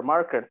the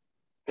supermarket,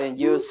 and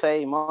you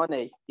save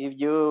money. If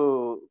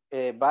you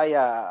buy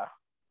a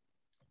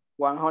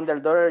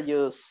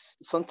 $100,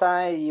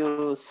 sometimes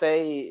you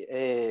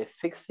say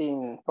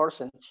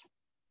 15%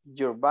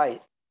 your buy.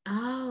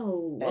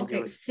 Oh, and okay.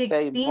 you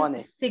save money.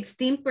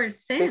 16%.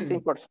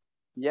 16%.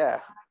 Yeah.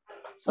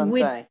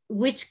 Sometimes.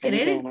 Which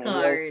credit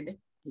card?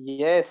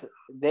 Yes,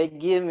 they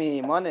give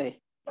me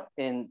money,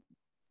 and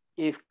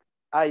if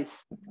I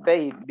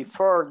pay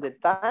before the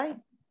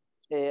time,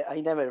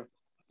 I never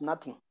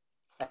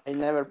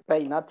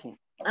pay nothing.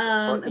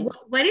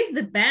 What is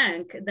the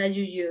bank that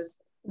you use?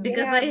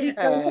 Because I need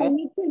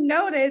to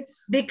know this.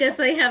 Because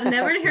I have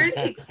never heard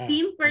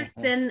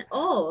 16%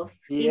 off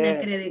in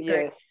a credit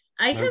card.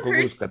 I have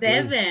heard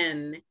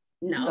 7.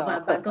 No,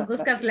 but Banco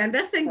Cuscatlán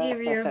doesn't give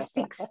you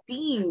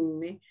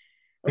 16.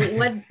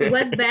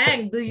 What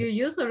bank do you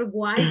use, or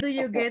why do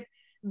you get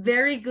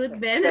very good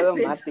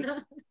benefits?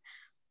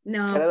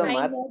 No,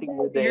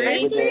 with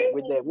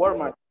the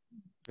Walmart.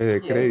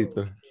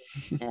 Crédito.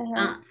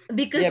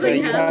 Because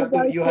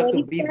you have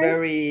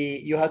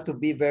to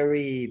be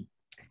very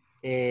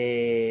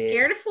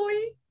careful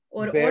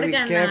or very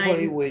organized.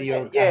 carefully with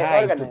your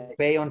to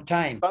pay on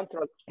time.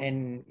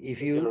 And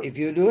if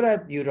you do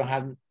that, you don't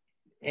have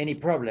any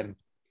problem.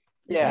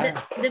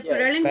 Yeah. The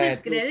problem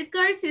with credit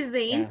cards is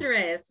the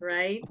interest,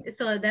 right?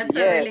 So that's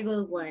a really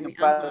good one. You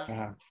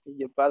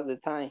pass the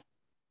time.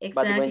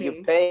 Exactly. But when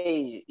you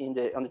pay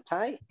on the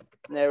time,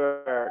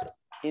 never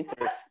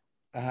interest.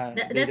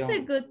 That's a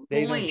good point.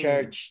 They don't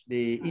charge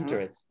the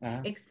interest.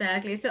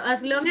 Exactly. So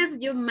as long as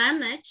you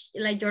manage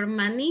like your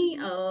money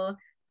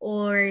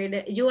or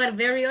you are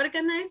very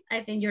organized,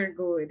 I think you're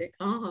good.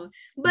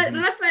 But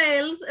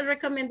Rafael's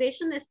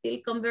recommendation still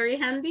come very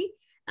handy.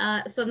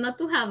 So not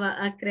to have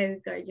a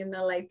credit card,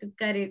 like to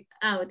cut it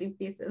out in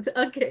pieces.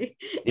 Okay.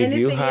 If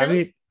you have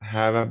it,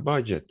 have a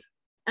budget.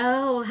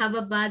 Oh, have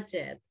a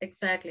budget.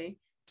 Exactly.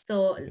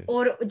 So,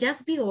 or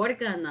just be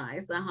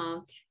organized.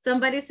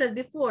 Somebody said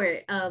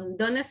before,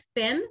 don't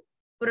spend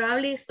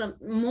probably some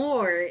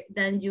more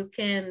than you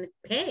can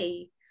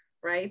pay,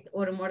 right?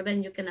 Or more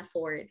than you can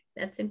afford.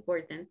 That's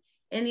important.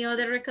 Any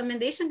other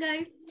recommendation,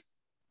 guys?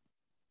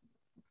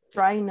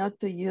 Try not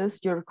to use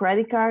your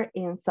credit card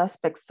in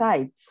suspect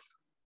sites.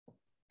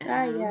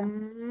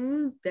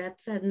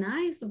 That's a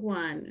nice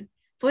one.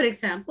 For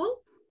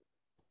example?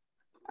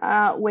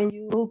 When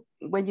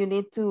you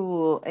need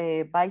to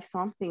buy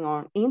something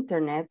on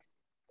internet,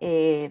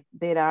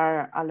 there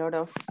are a lot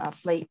of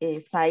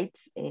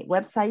sites,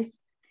 websites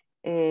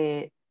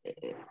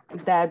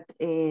that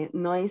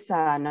no is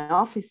an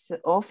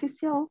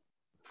official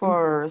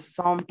for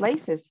some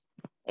places,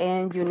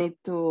 and you need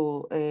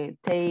to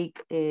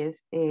take a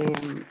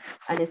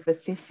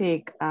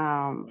specific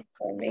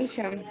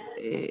information.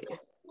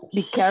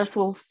 Be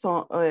careful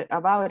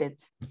about it.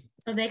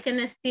 So they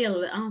can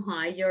steal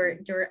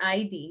your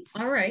ID.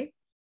 All right,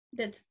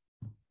 that's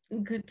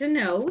good to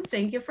know.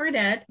 Thank you for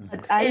that.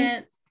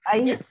 I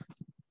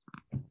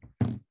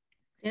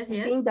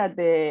think that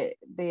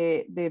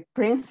the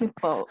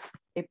principal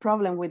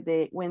problem with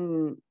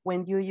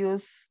when you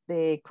use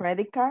the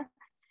credit card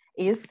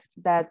is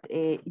that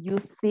you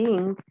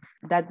think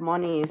that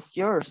money is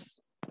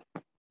yours.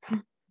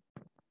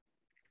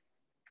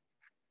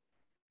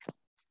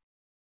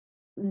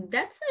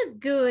 That's a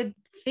good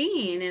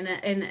thing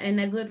and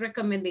a good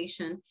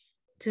recommendation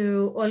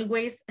to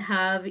always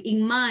have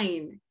in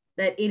mind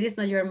that it is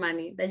not your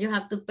money, that you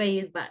have to pay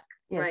it back,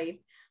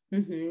 right?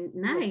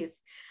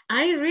 Nice.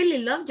 I really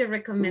love your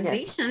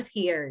recommendations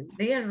here.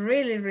 They are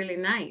really, really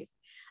nice.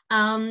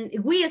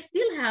 We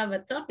still have a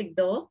topic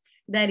though,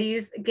 that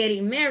is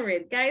getting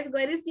married. Guys,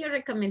 what is your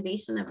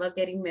recommendation about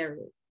getting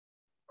married?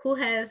 Who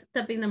has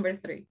topic number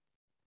 3?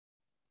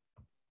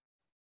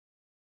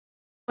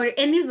 Or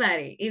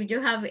anybody, if you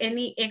have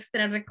any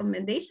extra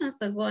recommendations,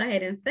 so go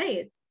ahead and say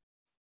it.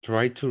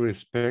 Try to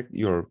respect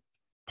your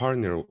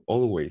partner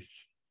always.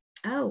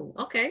 Oh,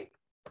 okay.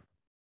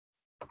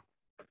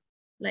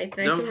 Like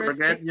try Don't to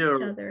forget respect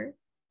each other.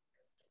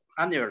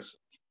 Anniversary.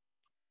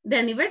 The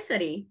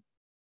anniversary?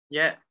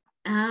 Yeah.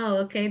 Oh,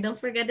 okay. Don't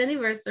forget the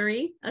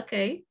anniversary.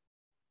 Okay.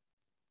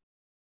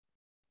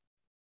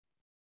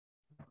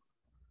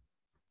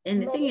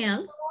 Anything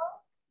else?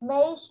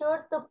 Make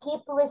sure to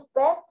keep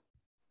respect.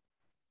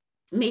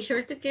 Make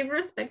sure to keep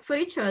respect for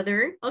each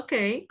other.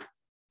 Okay.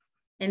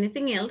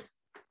 Anything else?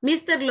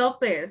 Mr.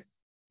 Lopez.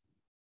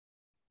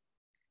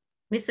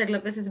 Mr.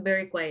 Lopez is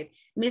very quiet.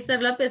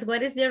 Mr. Lopez,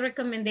 what is your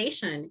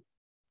recommendation?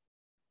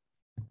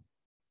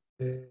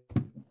 Will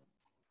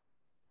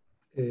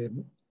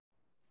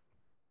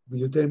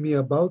you tell me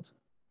about?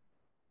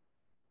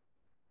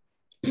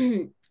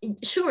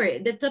 Sure,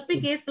 the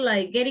topic is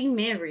like getting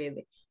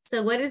married.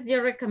 So what is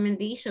your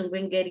recommendation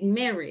when getting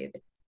married?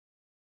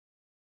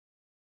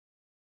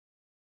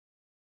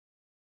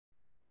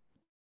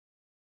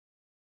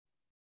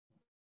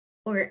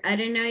 Or I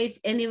don't know if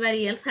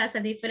anybody else has a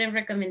different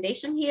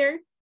recommendation here.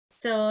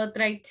 So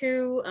try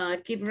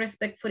to keep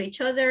respect for each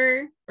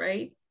other,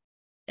 right?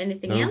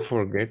 Anything else?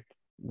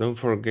 Don't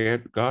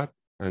forget God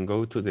and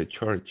go to the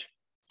church.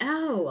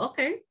 Oh,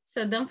 okay.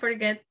 So don't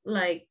forget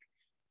like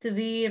to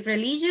be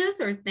religious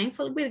or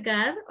thankful with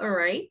God, all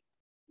right?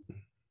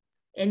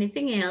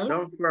 Anything else?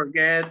 Don't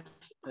forget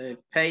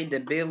pay the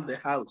bill, the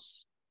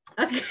house.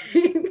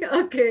 Okay,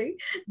 okay.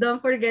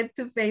 Don't forget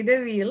to pay the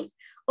bills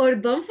or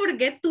don't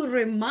forget to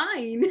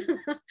remind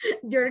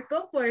your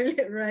couple,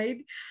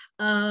 right?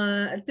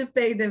 To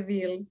pay the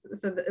bills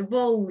so that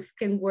both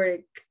can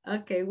work.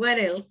 Okay, what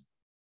else?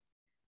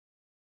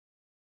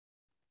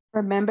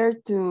 Remember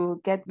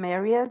to get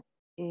married,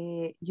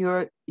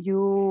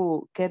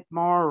 you get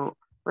more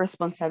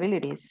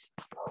responsibilities.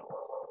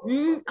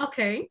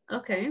 Okay,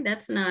 okay,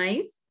 that's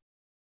nice.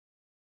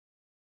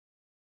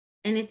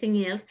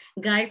 Anything else?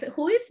 Guys,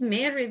 who is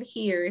married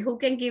here? Who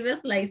can give us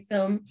like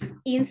some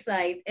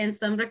insight and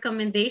some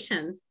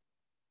recommendations?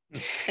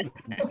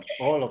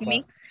 All of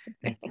us.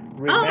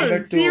 Oh,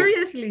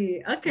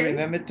 seriously? Okay.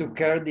 Remember to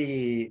care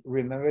the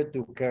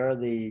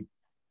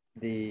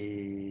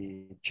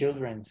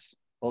children's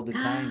all the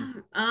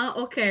time.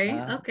 Okay,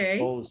 okay.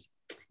 Both.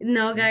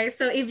 No, guys,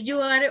 so if you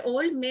are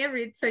all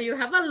married, so you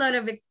have a lot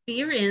of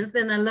experience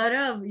and a lot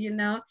of, you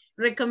know,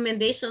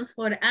 recommendations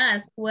for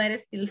us who are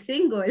still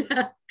single.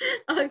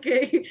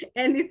 Okay,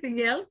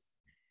 anything else?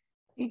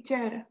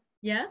 Teacher.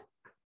 Yeah?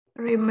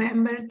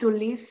 Remember to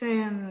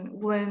listen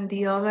when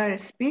the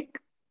others speak.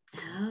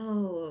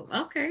 Oh,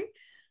 okay.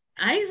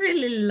 I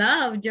really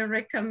love your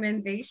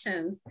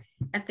recommendations.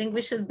 I think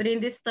we should bring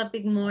this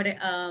topic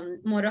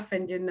more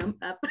often, you know.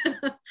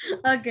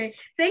 Okay,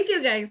 thank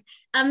you guys.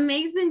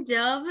 Amazing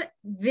job.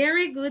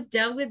 Very good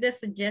job with the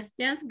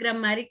suggestions.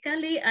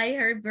 Grammatically, I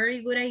heard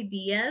very good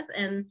ideas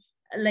and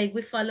like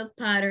we follow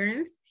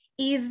patterns.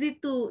 Easy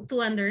to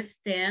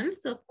understand.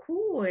 So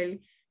cool.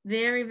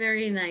 Very,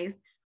 very nice.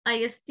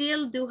 I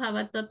still do have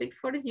a topic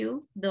for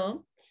you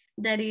though.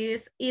 That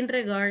is in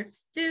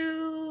regards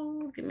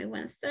to, give me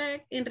one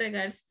sec, in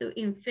regards to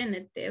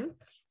infinitive,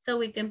 so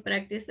we can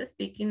practice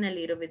speaking a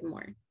little bit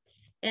more.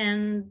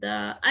 And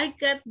I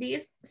got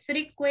these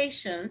 3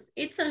 questions.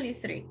 It's only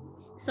 3.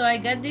 So I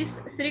got these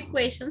 3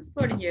 questions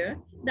for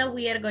you that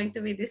we are going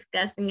to be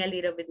discussing a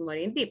little bit more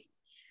in deep.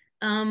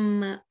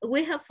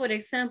 We have, for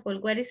example,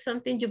 what is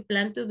something you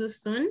plan to do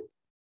soon?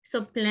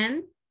 So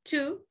plan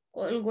to,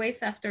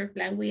 always after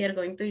plan, we are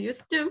going to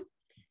use to.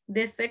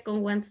 The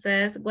second one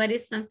says, what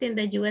is something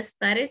that you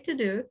started to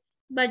do,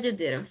 but you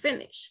didn't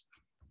finish?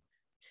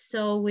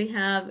 So we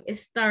have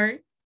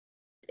start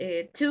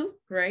to,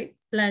 right?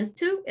 Plan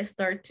to,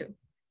 start to.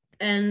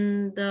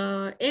 And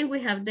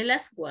we have the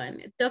last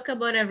one. Talk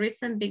about a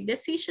recent big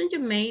decision you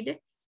made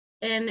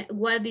and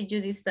what did you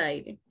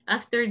decide?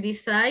 After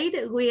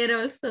decide, we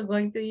are also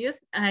going to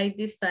use I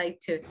decide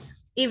to.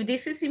 If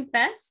this is in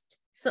past,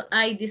 so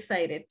I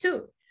decided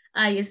to,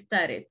 I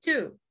started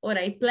to, or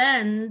I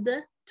planned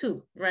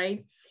to,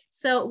 right?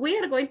 So we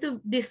are going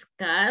to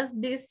discuss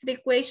these 3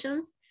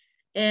 questions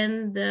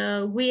and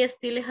we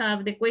still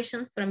have the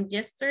questions from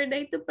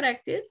yesterday to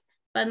practice,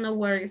 but no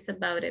worries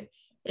about it.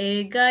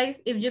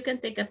 Guys, if you can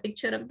take a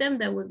picture of them,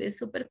 that would be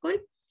super cool.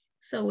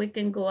 So we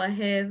can go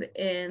ahead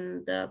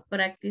and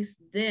practice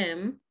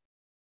them.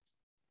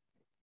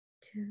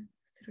 2,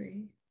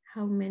 3,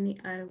 how many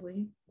are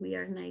we? We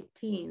are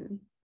 19.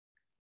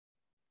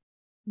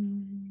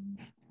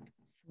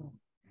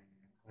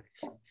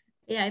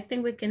 Yeah, I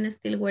think we can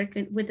still work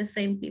with the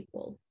same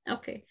people.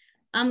 Okay,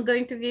 I'm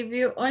going to give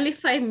you only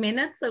 5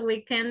 minutes so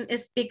we can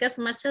speak as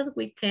much as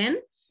we can.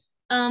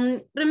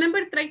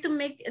 Remember, try to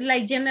make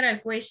like general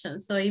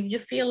questions. So if you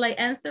feel like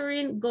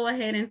answering, go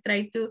ahead and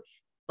try to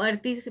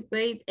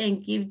participate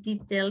and give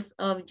details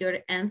of your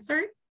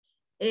answer.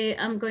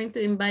 I'm going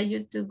to invite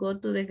you to go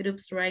to the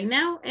groups right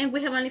now and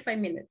we have only 5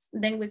 minutes.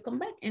 Then we come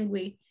back and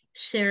we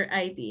share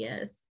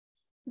ideas.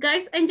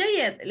 Guys, enjoy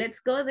it. Let's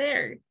go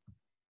there.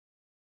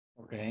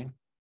 Okay.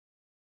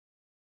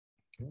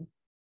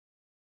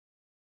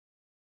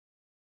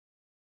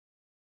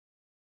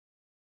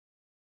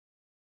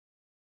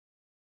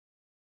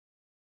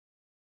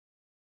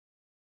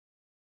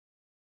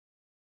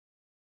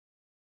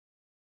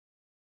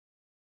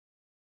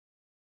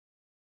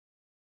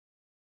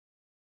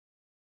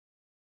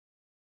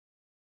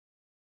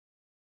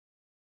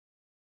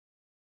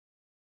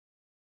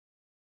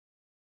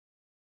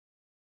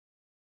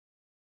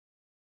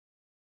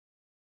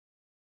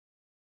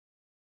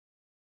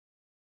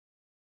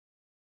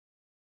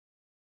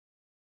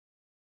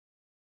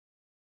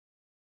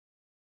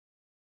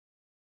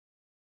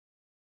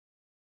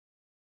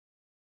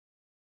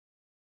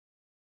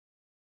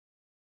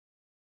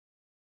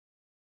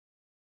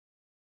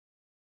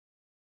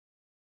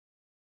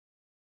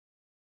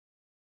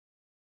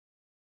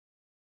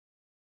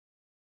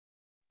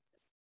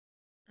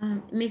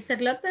 Mr.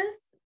 Lopez?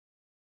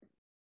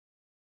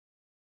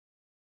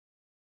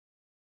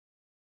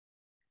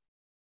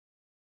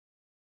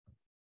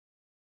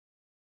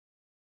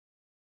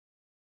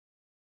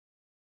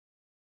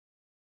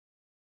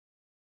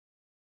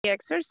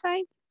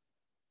 Exercise.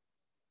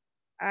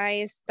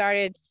 I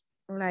started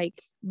like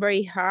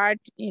very hard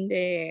in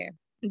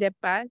the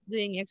past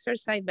doing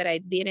exercise, but I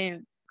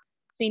didn't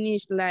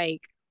finish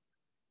like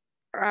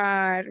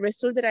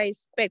result that I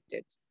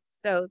expected.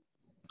 So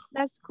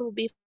that could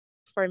be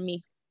for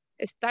me.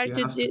 I start You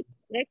to have do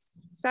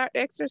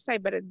exercise,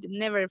 but I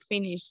never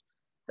finish.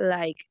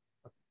 Like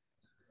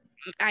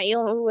I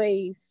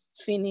always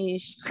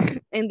finish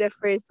in the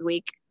first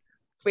week.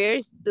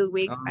 First 2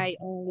 weeks, I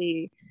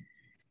only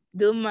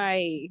do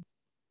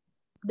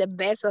the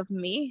best of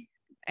me,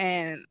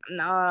 and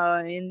now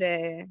in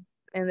the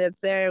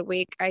third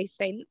week, I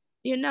say,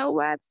 you know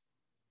what?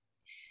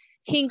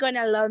 He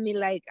gonna love me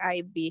like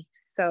I be,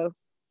 so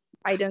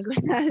I don't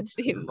gonna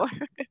do more.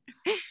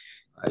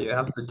 You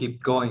have to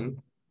keep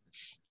going.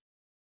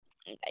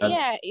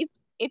 Yeah,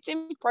 it's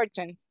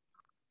important.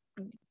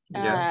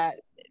 Yeah.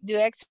 Do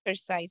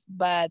exercise,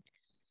 but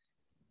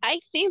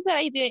I think that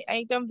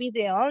I don't be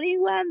the only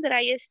one that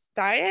I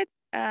started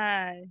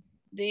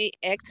the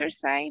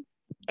exercise,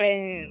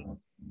 and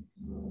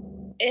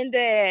in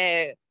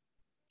the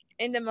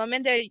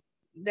moment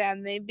that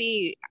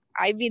maybe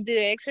I be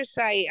the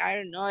exercise, I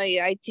don't know,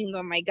 I think,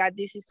 oh my God,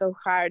 this is so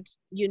hard.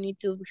 You need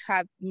to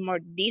have more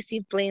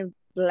discipline,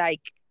 like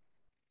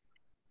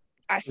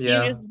a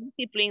serious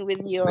discipline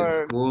with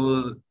your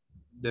food,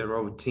 the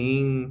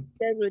routine,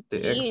 the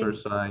routine.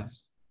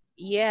 exercise.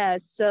 Yeah,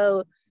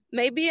 so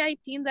maybe I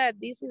think that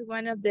this is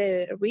one of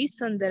the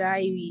reasons that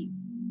I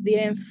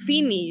didn't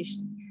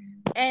finish.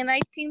 And I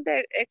think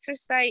that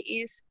exercise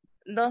is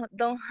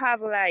don't have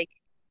like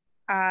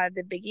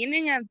the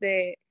beginning and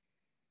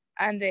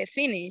the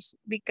finish,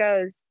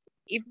 because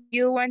if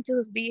you want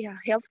to be a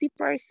healthy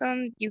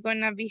person, you're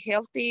gonna be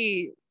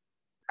healthy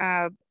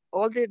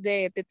all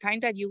the time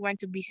that you want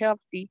to be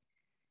healthy.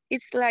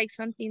 It's like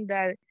something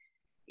that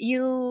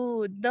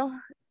you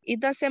don't, it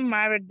doesn't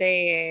matter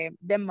the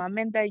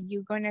moment that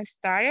you're gonna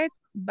start it,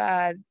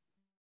 but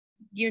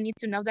you need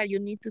to know that you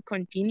need to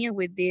continue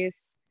with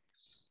this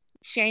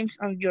change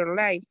of your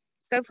life.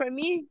 So for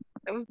me,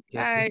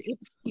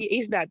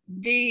 it's that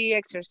the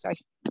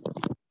exercise.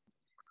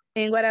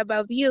 And what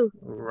about you?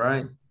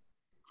 Right.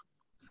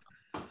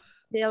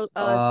 Tell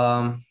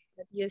us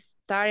that you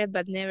started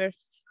but never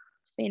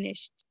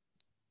finished.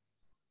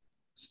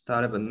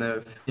 Started but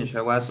never finished.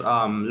 I was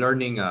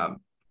learning a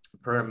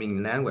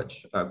programming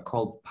language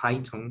called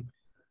Python.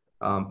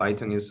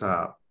 Python is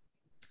a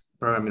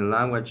programming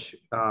language.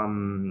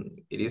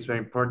 It is very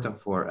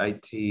important for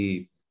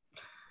IT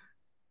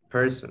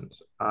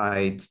persons.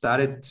 I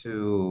started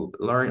to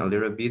learn a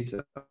little bit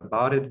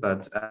about it,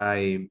 but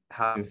I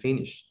haven't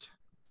finished.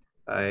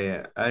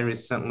 I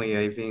recently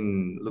I've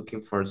been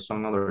looking for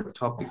some other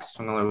topics,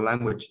 some other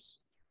languages,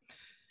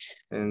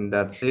 and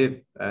that's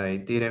it. I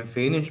didn't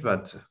finish,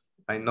 but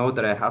I know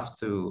that I have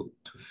to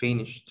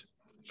finish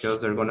because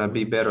there are gonna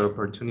be better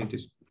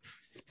opportunities.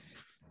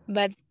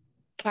 But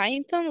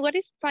Python, what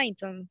is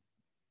Python?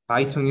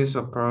 Python is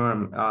a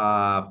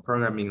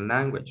programming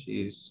language.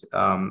 Is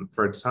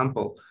for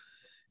example,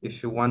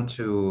 if you want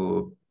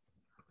to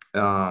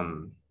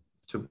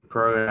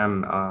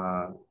program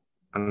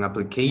an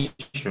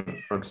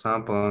application, for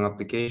example, an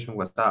application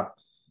WhatsApp,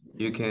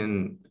 you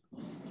can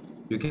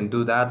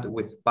do that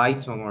with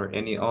Python or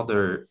any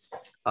other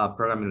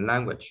programming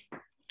language.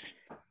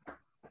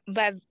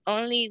 But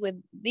only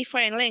with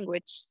different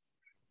language.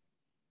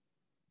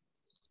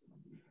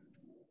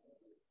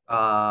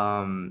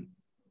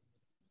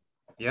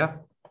 Yeah.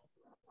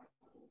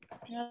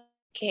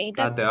 Okay,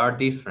 they are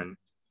different.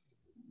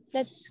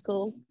 That's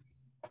cool.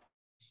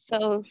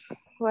 So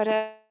what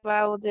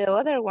about the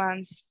other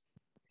ones?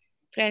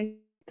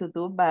 To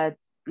do, but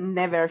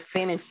never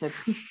finish it.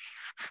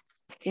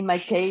 In my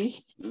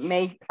case,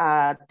 make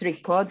a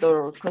tricot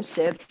or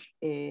crochet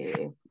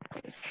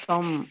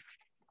some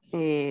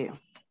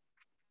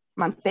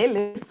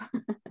manteles.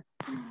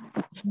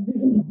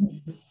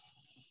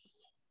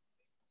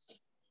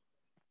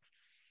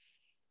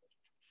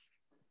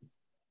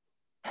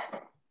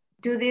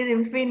 You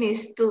didn't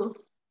finish too.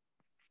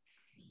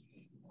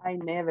 I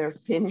never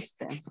finished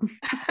them.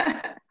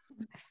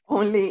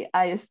 Only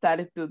I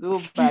started to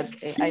do, but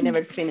I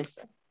never finished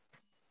them.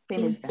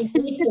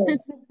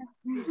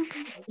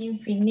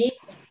 Infinito.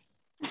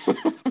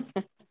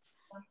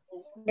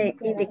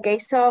 In the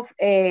case of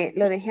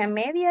lo dejé a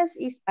medias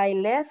is I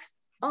left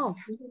off.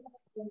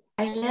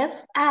 I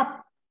left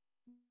up.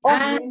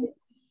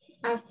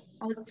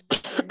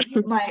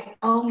 My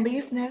own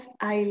business,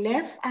 I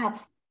left up.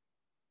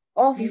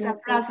 It's a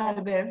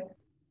phrasal verb.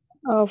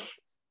 Of.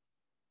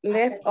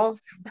 Left off.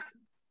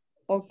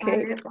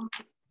 Okay.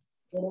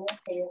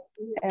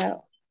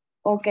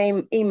 Okay,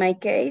 in my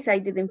case, I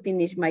didn't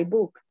finish my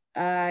book.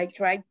 I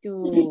tried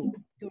to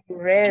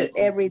read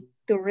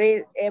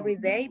every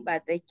day,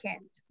 but I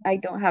can't. I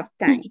don't have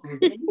time.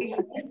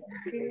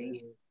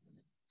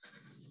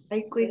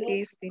 I quick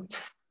easy.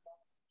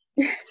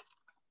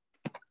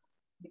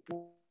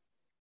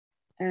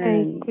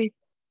 I quit.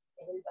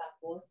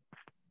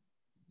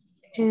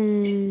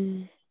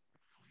 And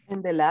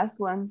the last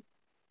one,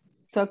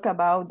 talk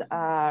about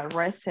a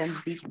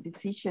recent big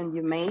decision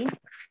you made.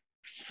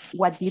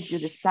 What did you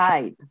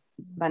decide,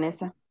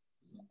 Vanessa?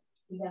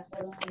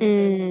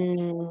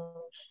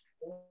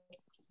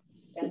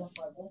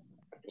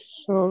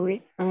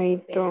 Sorry,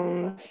 I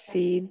don't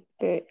see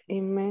the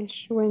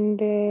image when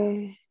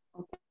the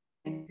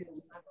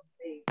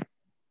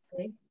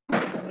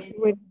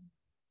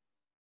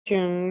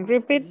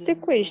repeat the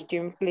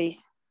question,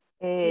 please.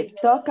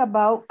 Talk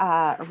about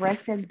a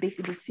recent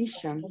big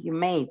decision you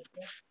made.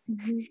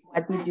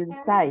 What did you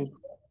decide?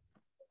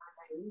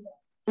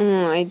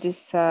 I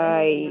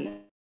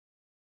decide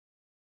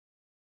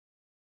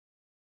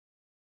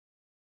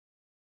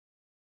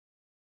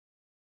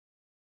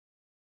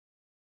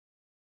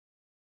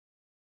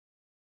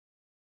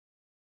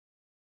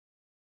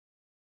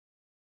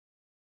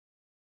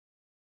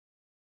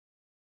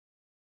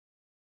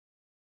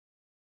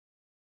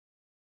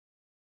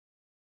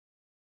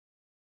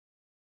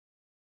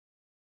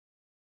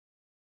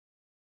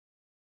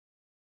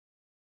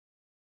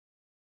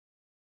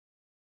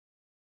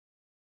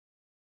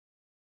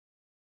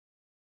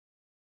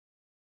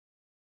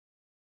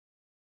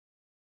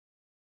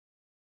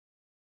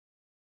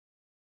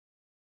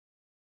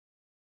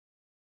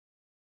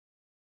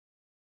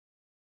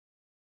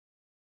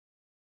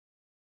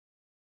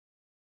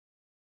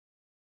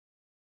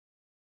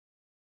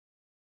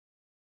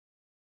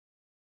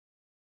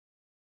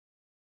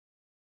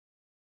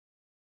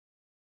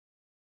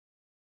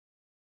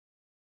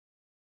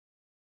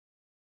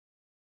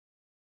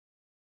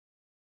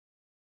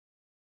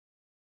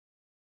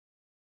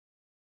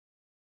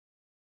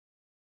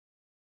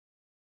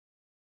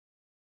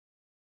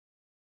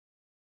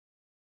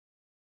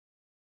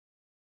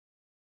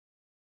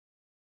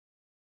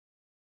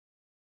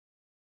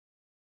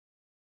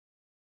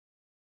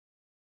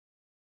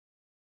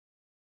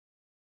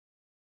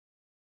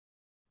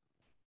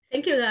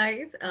Thank you,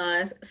 guys.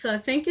 So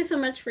thank you so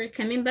much for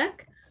coming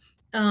back.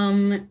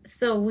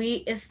 So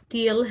we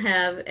still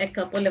have a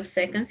couple of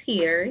seconds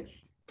here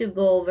to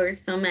go over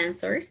some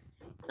answers.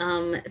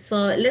 So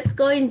let's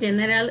go in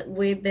general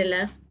with the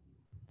last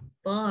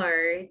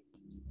part.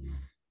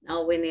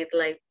 Now we need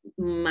like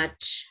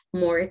much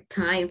more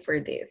time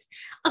for this.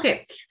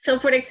 Okay, so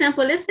for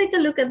example, let's take a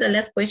look at the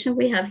last question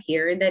we have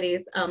here. That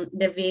is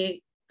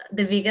the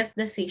biggest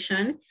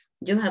decision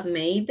you have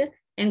made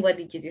and what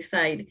did you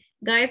decide?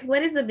 Guys,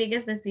 what is the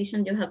biggest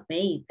decision you have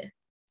made?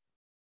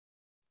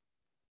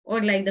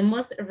 Or like the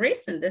most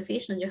recent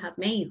decision you have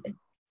made?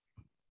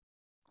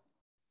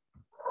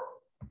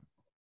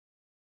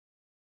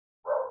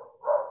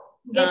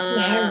 Get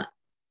married.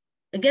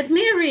 Get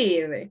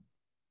married.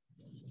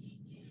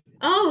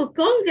 Oh,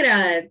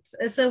 congrats.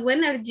 So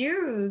when are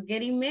you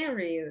getting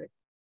married?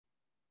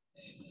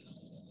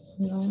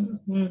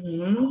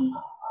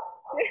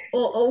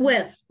 Oh,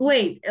 well,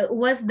 wait,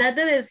 was that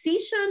the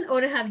decision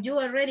or have you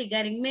already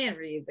gotten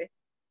married?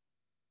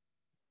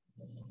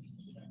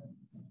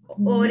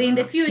 Or in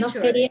the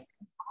future?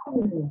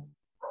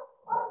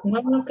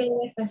 No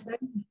quería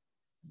casarme,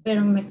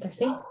 pero me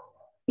casé.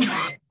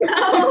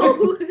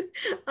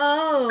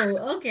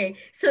 Oh, okay.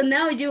 So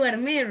now you are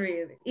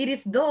married. It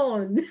is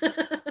done.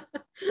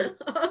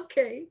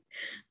 Okay.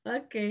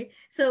 Okay.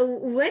 So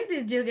when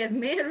did you get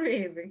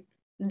married?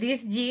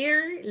 This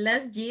year?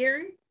 Last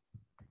year?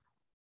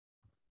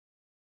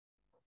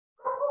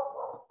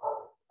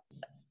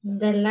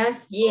 The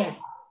last year.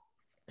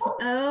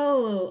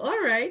 Oh,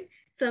 all right.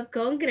 So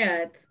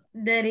congrats.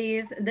 That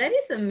is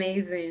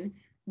amazing.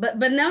 But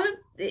now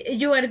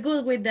you are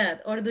good with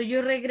that, or do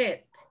you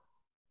regret?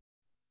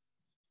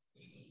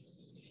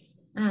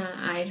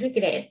 I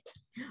regret.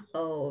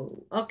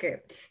 Oh,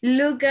 okay.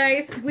 Look,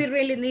 guys, we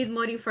really need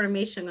more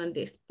information on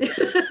this.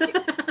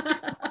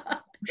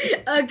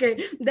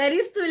 Okay, that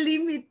is too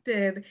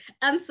limited.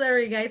 I'm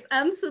sorry, guys.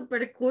 I'm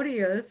super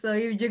curious. So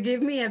if you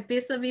give me a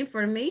piece of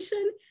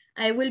information,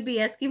 I will be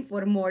asking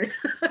for more.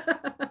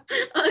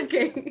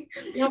 Okay.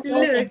 No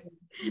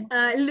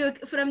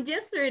Look, from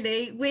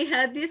yesterday, we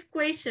had these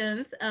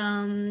questions.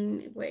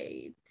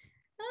 Wait.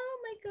 Oh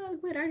my God,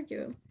 where are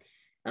you?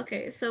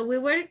 Okay, so we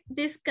were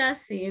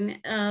discussing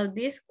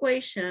these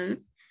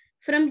questions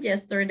from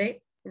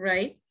yesterday,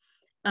 right?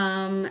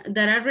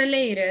 That are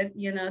related,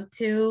 you know,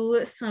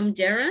 to some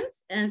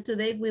gerunds. And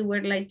today we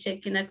were like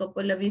checking a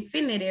couple of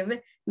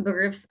infinitive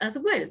verbs as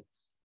well.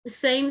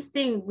 Same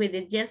thing we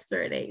did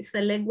yesterday.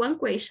 Select one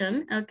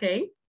question,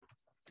 okay?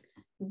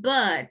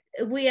 But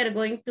we are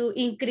going to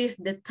increase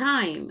the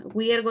time.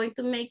 We are going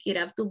to make it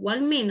up to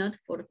 1 minute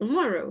for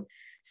tomorrow.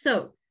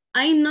 So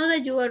I know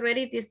that you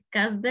already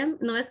discussed them.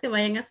 No es que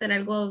vayan a hacer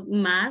algo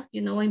más,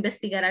 you know,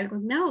 investigar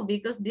algo. No,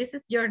 because this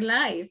is your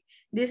life.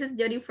 This is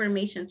your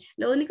information.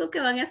 Lo único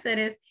que van a hacer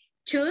es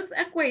choose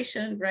a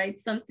question, right?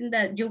 Something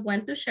that you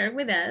want to share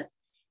with us.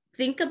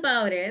 Think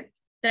about it.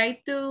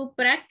 Try to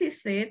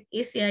practice it.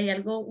 Y si hay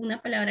algo,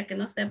 una palabra que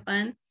no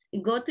sepan,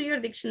 go to your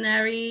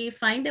dictionary,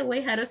 find a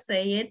way how to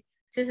say it.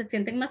 Si se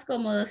sienten más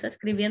cómodos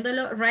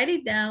escribiéndolo, write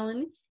it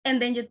down, and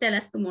then you tell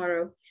us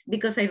tomorrow,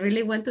 because I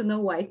really want to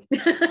know why.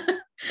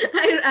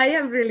 I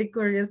am really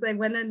curious. I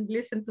want to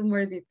listen to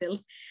more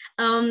details.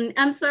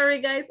 I'm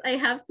sorry, guys. I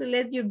have to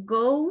let you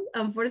go.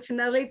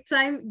 Unfortunately,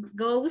 time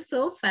goes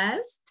so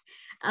fast.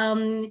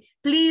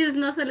 Please,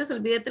 no se les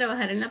olvide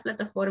trabajar en la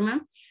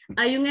plataforma.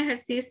 Hay un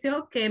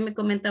ejercicio que me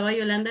comentaba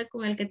Yolanda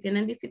con el que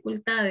tienen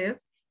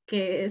dificultades,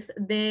 que es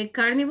de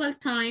Carnival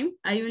Time.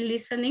 Hay un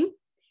listening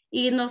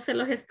y no se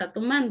los está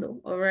tomando,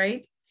 all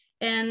right?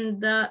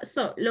 And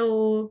so,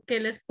 lo que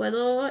les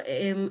puedo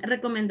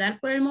recomendar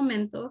por el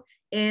momento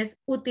es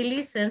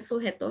utilicen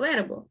sujeto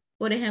verbo.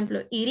 Por ejemplo,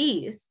 it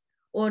is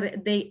or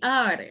they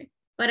are,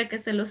 para que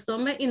se los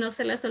tome y no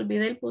se les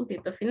olvide el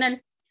puntito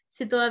final.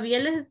 Si todavía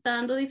les está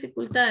dando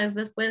dificultades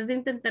después de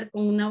intentar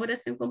con una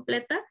oración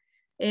completa,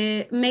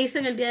 me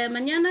dicen el día de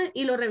mañana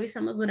y lo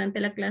revisamos durante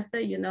la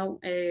clase,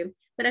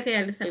 para que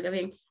ya les salga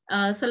bien.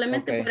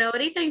 Solamente por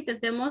ahorita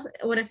intentemos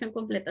oración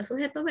completa,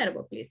 sujeto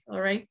verbo, please, all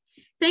right?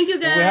 Thank you,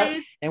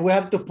 guys. And we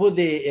have to put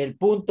el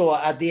punto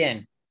at the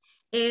end.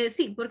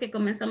 Sí, porque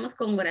comenzamos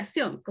con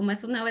oración. Como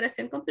es una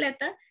oración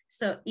completa,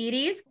 so it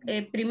is,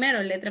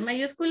 primero letra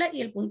mayúscula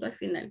y el punto al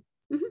final.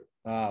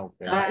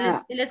 Okay.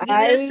 Let's give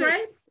it a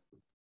try.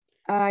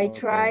 I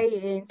tried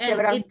in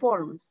several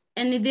forms.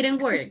 And it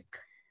didn't work.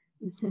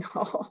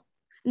 No.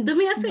 Do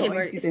me a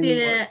favor,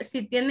 No,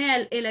 si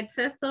tiene el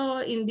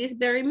acceso in this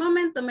very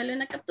moment, tómele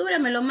una captura,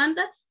 me lo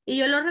manda y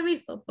yo lo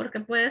reviso, porque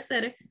puede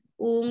ser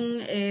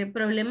un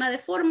problema de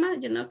forma,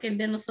 que el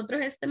de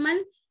nosotros esté mal,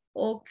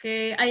 o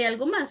que hay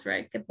algo más,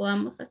 right, que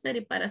podamos hacer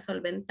y para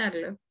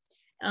solventarlo.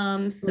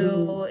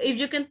 So if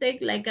you can take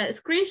like a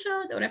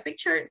screenshot or a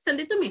picture,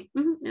 send it to me,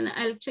 and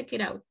I'll check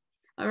it out.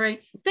 All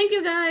right. Thank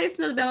you, guys.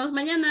 Nos vemos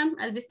mañana.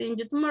 I'll be seeing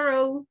you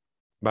tomorrow.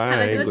 Bye.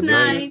 Have a good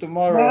night. night.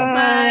 Tomorrow.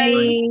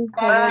 Bye.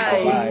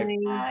 Bye.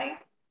 Bye.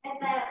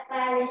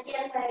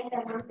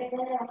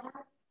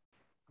 Bye.